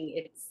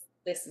editing.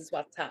 This is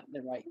what's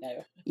happening right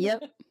now.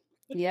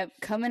 Yep.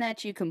 Coming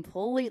at you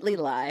completely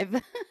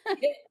live.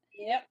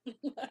 Yep.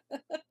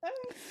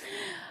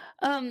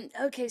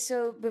 Okay,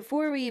 so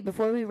before we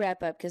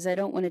wrap up, because I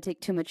don't want to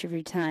take too much of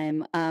your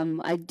time,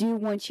 I do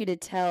want you to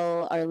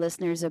tell our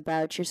listeners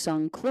about your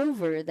song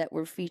Clover that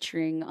we're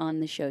featuring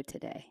on the show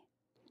today.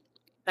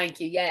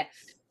 Thank you. Yeah.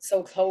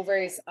 So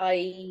Clovers,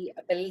 I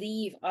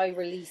believe I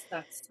released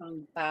that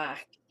song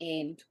back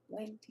in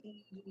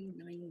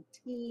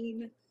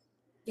 2019.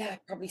 Yeah,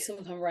 probably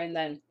sometime around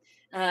then.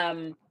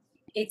 Um,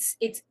 it's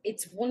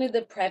one of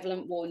the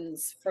prevalent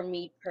ones for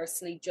me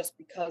personally, just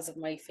because of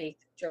my faith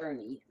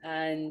journey.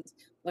 And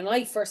when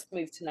I first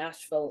moved to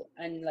Nashville,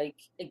 and like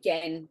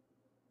again,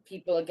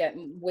 people get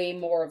way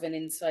more of an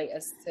insight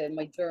as to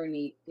my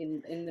journey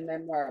in the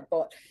memoir.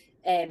 But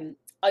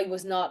I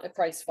was not a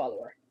Christ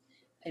follower.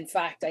 In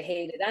fact, I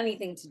hated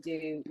anything to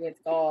do with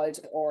God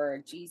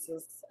or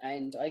Jesus,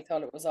 and I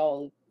thought it was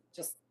all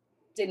just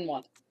didn't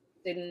want it,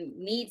 didn't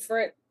need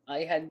for it. I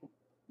had,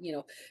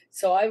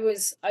 so I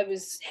was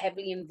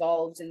heavily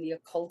involved in the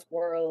occult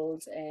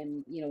world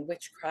and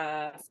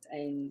witchcraft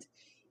and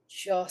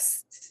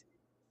just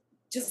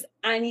just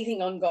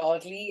anything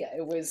ungodly.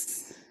 It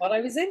was what I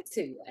was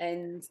into,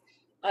 and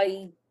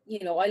I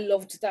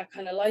loved that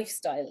kind of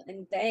lifestyle.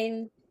 And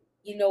then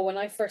when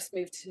I first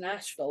moved to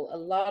Nashville, a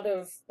lot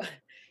of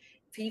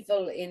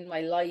people in my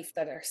life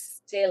that are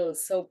still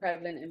so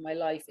prevalent in my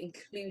life,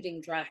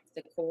 including Drac,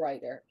 the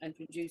co-writer and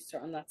producer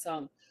on that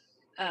song,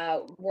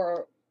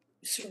 were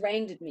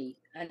surrounded me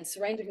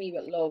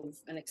with love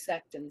and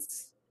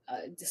acceptance,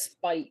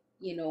 despite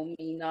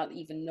me not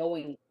even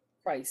knowing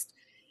Christ.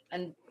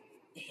 And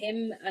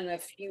him and a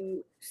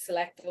few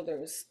select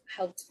others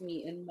helped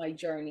me in my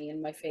journey,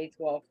 in my faith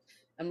walk,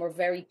 and were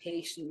very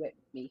patient with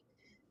me.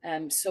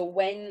 So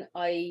when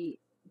I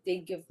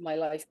did give my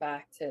life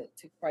back to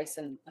Christ,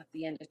 and at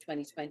the end of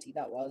 2020,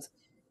 that was,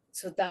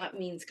 so that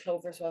means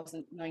Clovers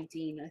wasn't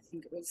 19. I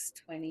think it was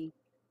 20.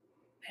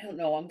 I don't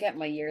know. I'm getting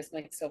my years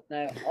mixed up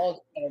now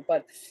altogether,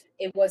 but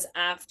it was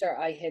after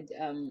I had,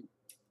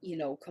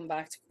 come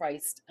back to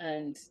Christ,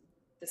 and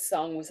the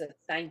song was a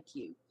thank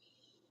you,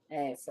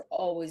 for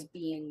always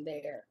being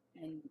there,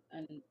 and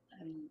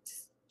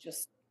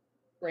just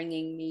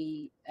bringing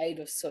me out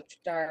of such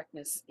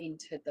darkness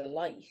into the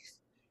light.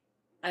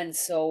 And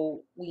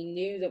so we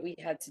knew that we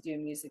had to do a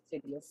music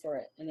video for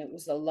it, and it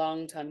was a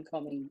long time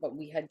coming, but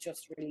we had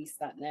just released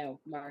that now,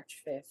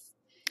 March 5th.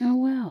 Oh,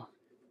 wow.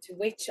 To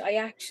which I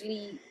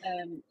actually,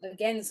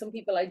 again, some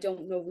people I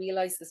don't know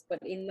realize this, but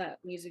in that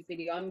music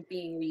video, I'm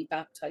being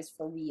rebaptized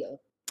for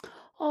real.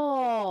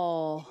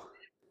 Oh.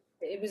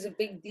 It was a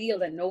big deal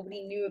that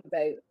nobody knew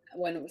about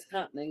when it was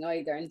happening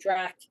either. And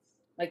Drac,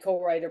 my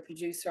co-writer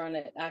producer on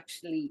it,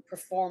 actually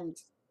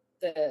performed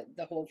the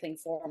whole thing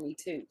for me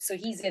too. So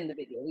he's in the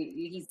video.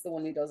 He's the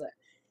one who does it.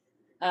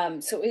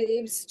 So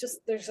it was just,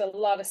 there's a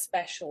lot of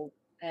special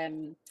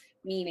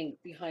meaning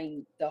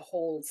behind the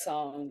whole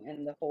song,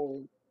 and the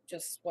whole,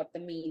 just what the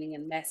meaning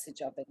and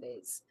message of it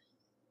is.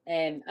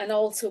 And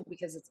also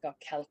because it's got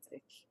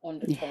Celtic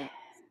undertones,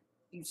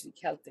 usually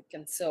Celtic.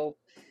 And so,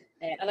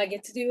 and I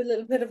get to do a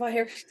little bit of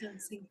Irish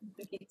dancing in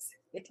the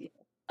music video.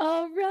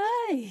 All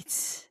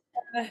right.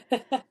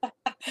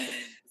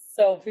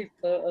 So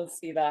people will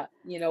see that,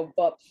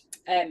 but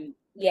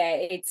yeah,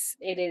 it's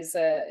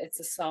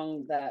a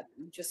song that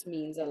just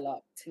means a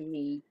lot to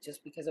me,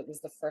 just because it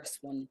was the first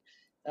one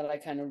that I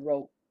kind of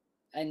wrote,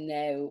 and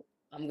now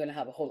I'm gonna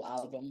have a whole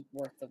album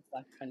worth of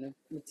that kind of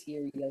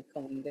material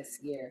coming this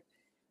year.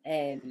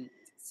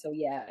 So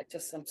yeah,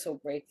 just I'm so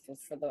grateful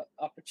for the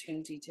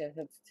opportunity to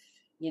have,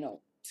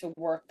 to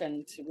work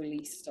and to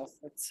release stuff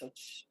with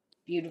such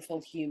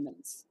beautiful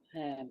humans,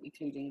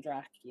 including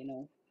Drac,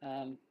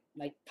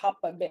 like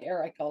Papa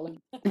Bear, I call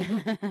him.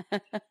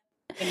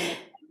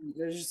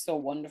 They're just so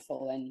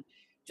wonderful, and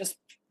just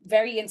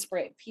very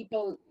inspiring.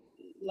 People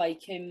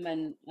like him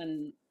and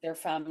their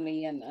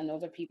family, and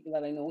other people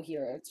that I know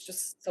here. It's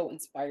just so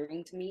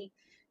inspiring to me,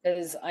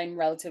 because I'm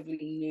relatively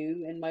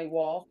new in my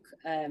walk.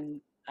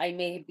 I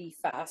may be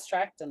fast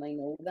tracked, and I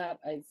know that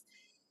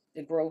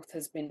the growth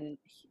has been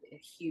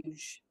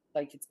huge.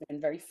 Like, it's been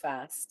very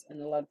fast,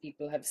 and a lot of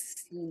people have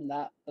seen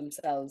that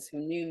themselves who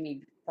knew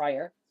me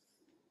prior.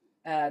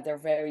 They're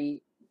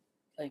very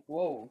like,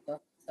 whoa,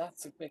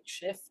 that's a quick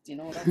shift,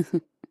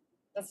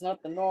 that's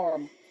not the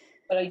norm.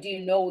 But I do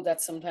know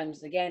that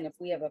sometimes, again, if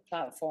we have a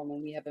platform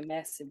and we have a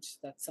message,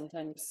 that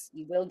sometimes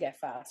you will get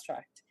fast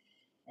tracked,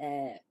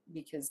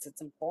 because it's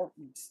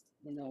important,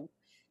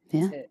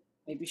 Yeah. to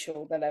maybe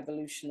show that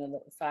evolution a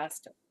little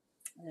faster.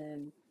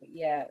 But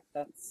yeah,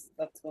 that's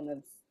one of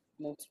the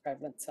most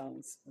prevalent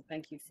songs. So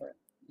thank you for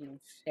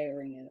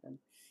sharing it, and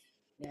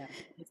yeah,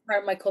 it's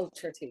part of my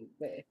culture too,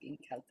 with it being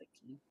Celtic.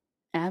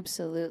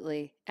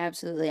 Absolutely,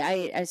 absolutely.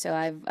 So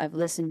I've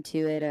listened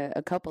to it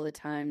a couple of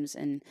times,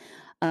 and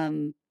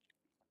um,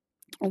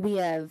 we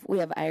have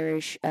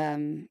Irish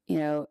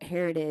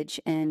heritage,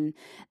 and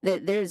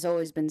there's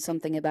always been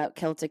something about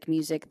Celtic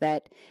music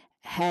that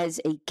has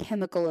a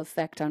chemical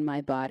effect on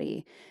my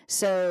body.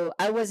 So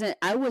I was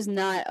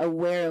not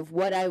aware of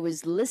what I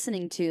was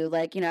listening to.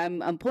 Like,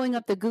 I'm pulling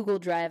up the Google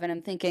Drive and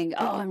I'm thinking,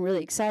 oh, I'm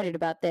really excited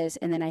about this,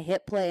 and then I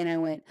hit play and I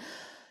went,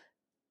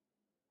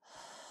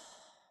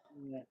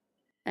 Yeah.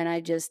 and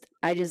I just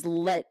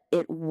let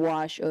it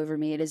wash over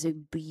me. It is a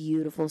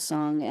beautiful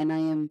song, and I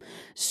am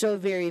so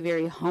very,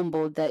 very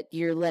humbled that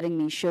you're letting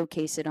me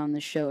showcase it on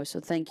the show. So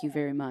thank you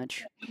very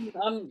much.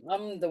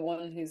 I'm the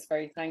one who's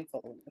very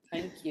thankful.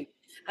 Thank you.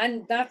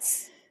 And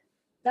that's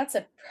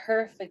a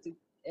perfect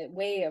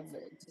way of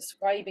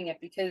describing it,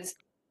 because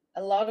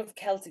a lot of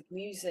Celtic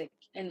music,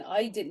 and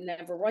I didn't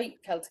ever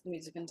write Celtic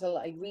music until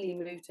I really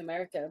moved to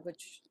America,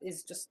 which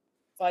is just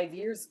 5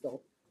 years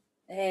ago.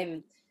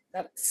 Um,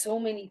 that so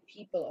many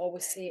people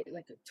always say it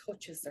like it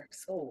touches their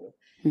soul.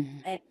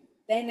 Mhm. And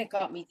then it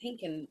got me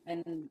thinking,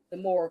 and the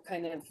more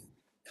kind of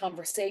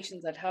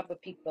conversations I'd have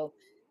with people,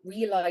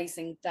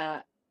 realizing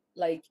that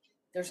like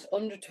there's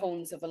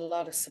undertones of a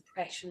lot of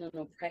suppression and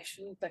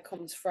oppression that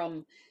comes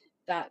from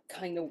that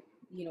kind of,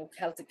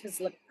 Celtic, because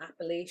like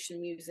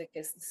Appalachian music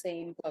is the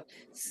same, but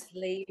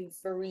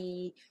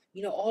slavery,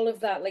 all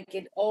of that, like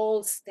it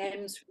all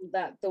stems from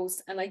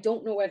those, and I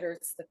don't know whether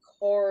it's the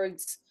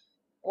chords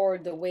or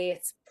the way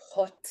it's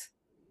put.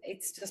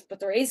 It's just,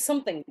 but there is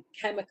something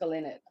chemical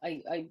in it.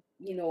 I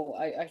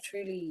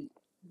truly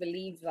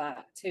believe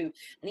that too.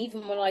 And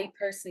even when I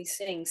personally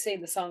sing, say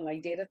the song I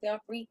did at the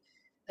Opry,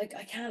 like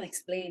I can't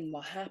explain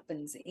what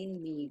happens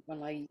in me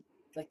when I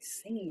like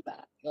sing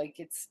that. Like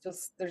it's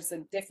just, there's a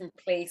different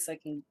place I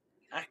can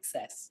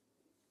access,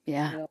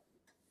 Yeah. you know.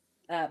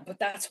 But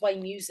that's why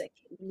music,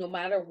 no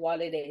matter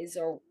what it is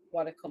or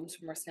what it comes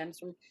from or stems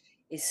from,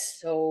 is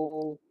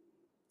so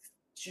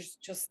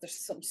just there's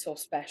something so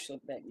special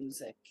about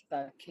music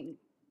that can,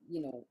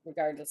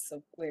 regardless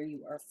of where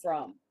you are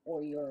from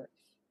or your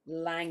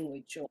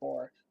language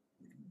or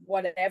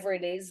whatever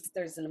it is,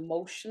 there's an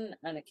emotion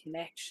and a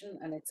connection,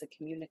 and it's a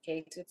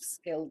communicative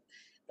skill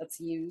that's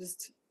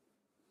used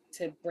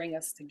to bring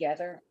us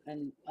together.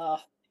 And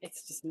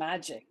it's just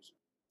magic.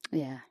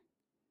 Yeah.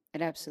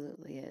 It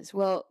absolutely is.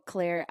 Well,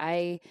 Claire,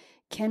 I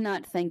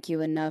cannot thank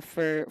you enough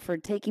for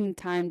taking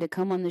time to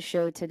come on the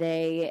show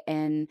today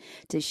and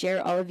to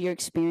share all of your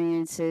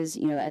experiences,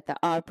 at the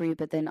Opry,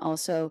 but then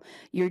also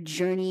your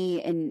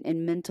journey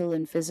in mental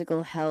and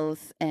physical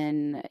health.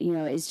 And,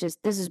 it's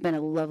just, this has been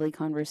a lovely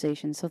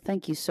conversation. So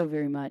thank you so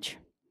very much.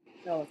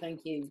 No,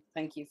 thank you.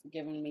 Thank you for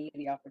giving me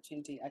the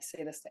opportunity. I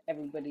say this to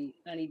everybody,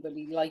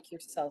 anybody like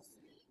yourself,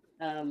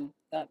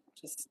 that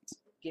just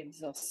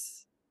gives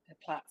us a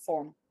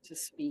platform to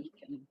speak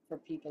and for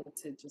people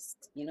to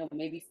just,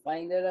 maybe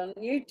find it on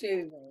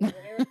YouTube or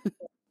whatever.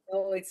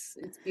 No, it's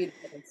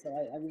beautiful. So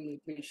I really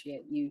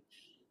appreciate you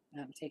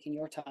taking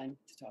your time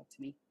to talk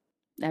to me.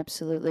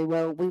 Absolutely.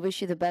 Well, we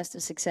wish you the best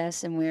of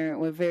success, and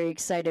we're very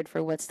excited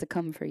for what's to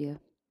come for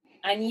you.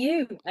 And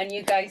you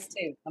guys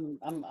too.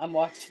 I'm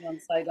watching on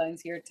the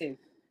sidelines here too.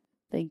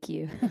 Thank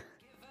you.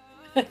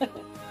 Drink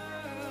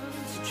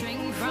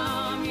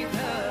from your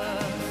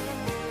cup.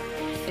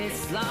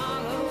 It's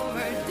long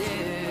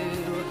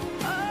overdue.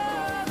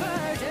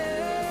 Overdue.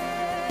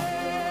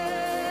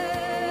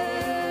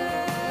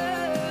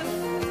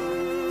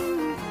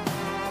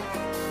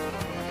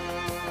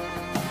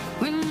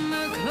 When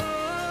the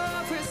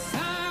clovers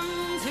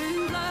turn to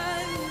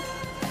blood.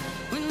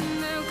 When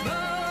the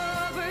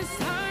clovers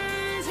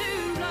turn to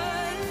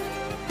blood.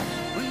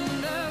 When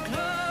the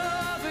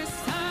clovers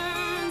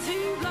turn to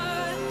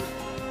blood.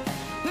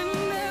 When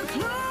the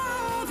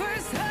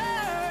clovers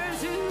turn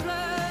to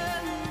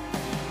blood,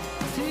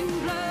 to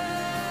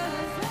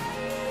blood.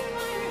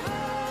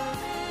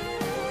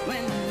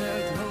 When the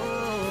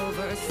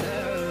clovers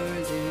turn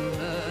to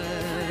blood.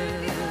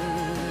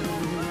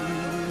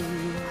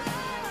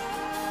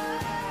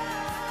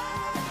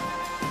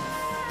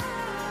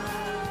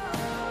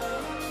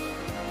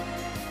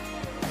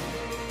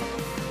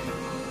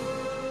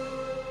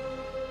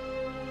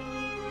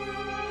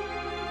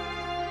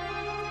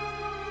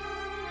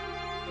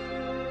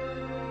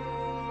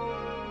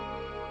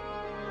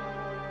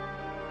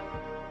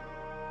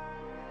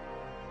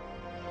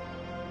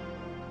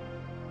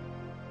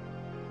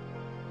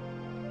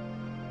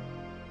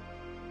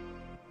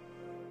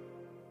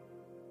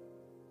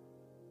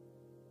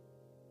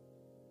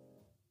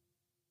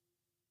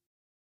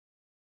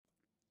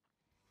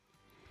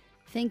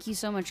 Thank you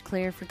so much,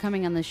 Claire, for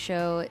coming on the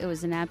show. It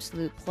was an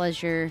absolute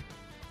pleasure.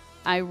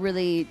 I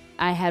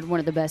had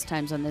one of the best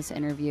times on this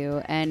interview.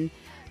 And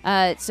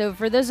so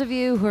for those of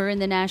you who are in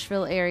the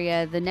Nashville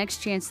area, the next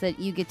chance that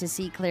you get to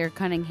see Clare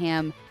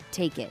Cunningham,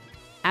 take it.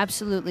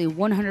 Absolutely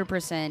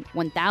 100%,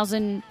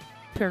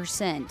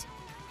 1000%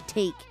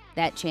 take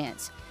that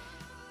chance.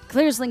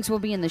 Claire's links will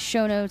be in the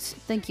show notes.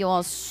 Thank you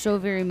all so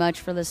very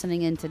much for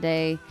listening in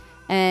today.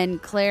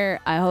 And Claire,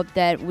 I hope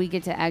that we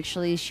get to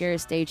actually share a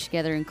stage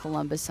together in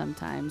Columbus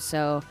sometime.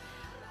 So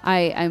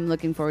I'm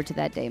looking forward to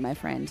that day, my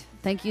friend.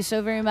 Thank you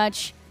so very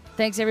much.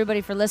 Thanks,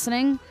 everybody, for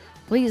listening.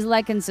 Please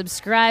like and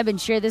subscribe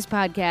and share this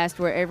podcast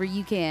wherever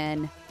you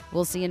can.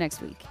 We'll see you next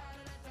week.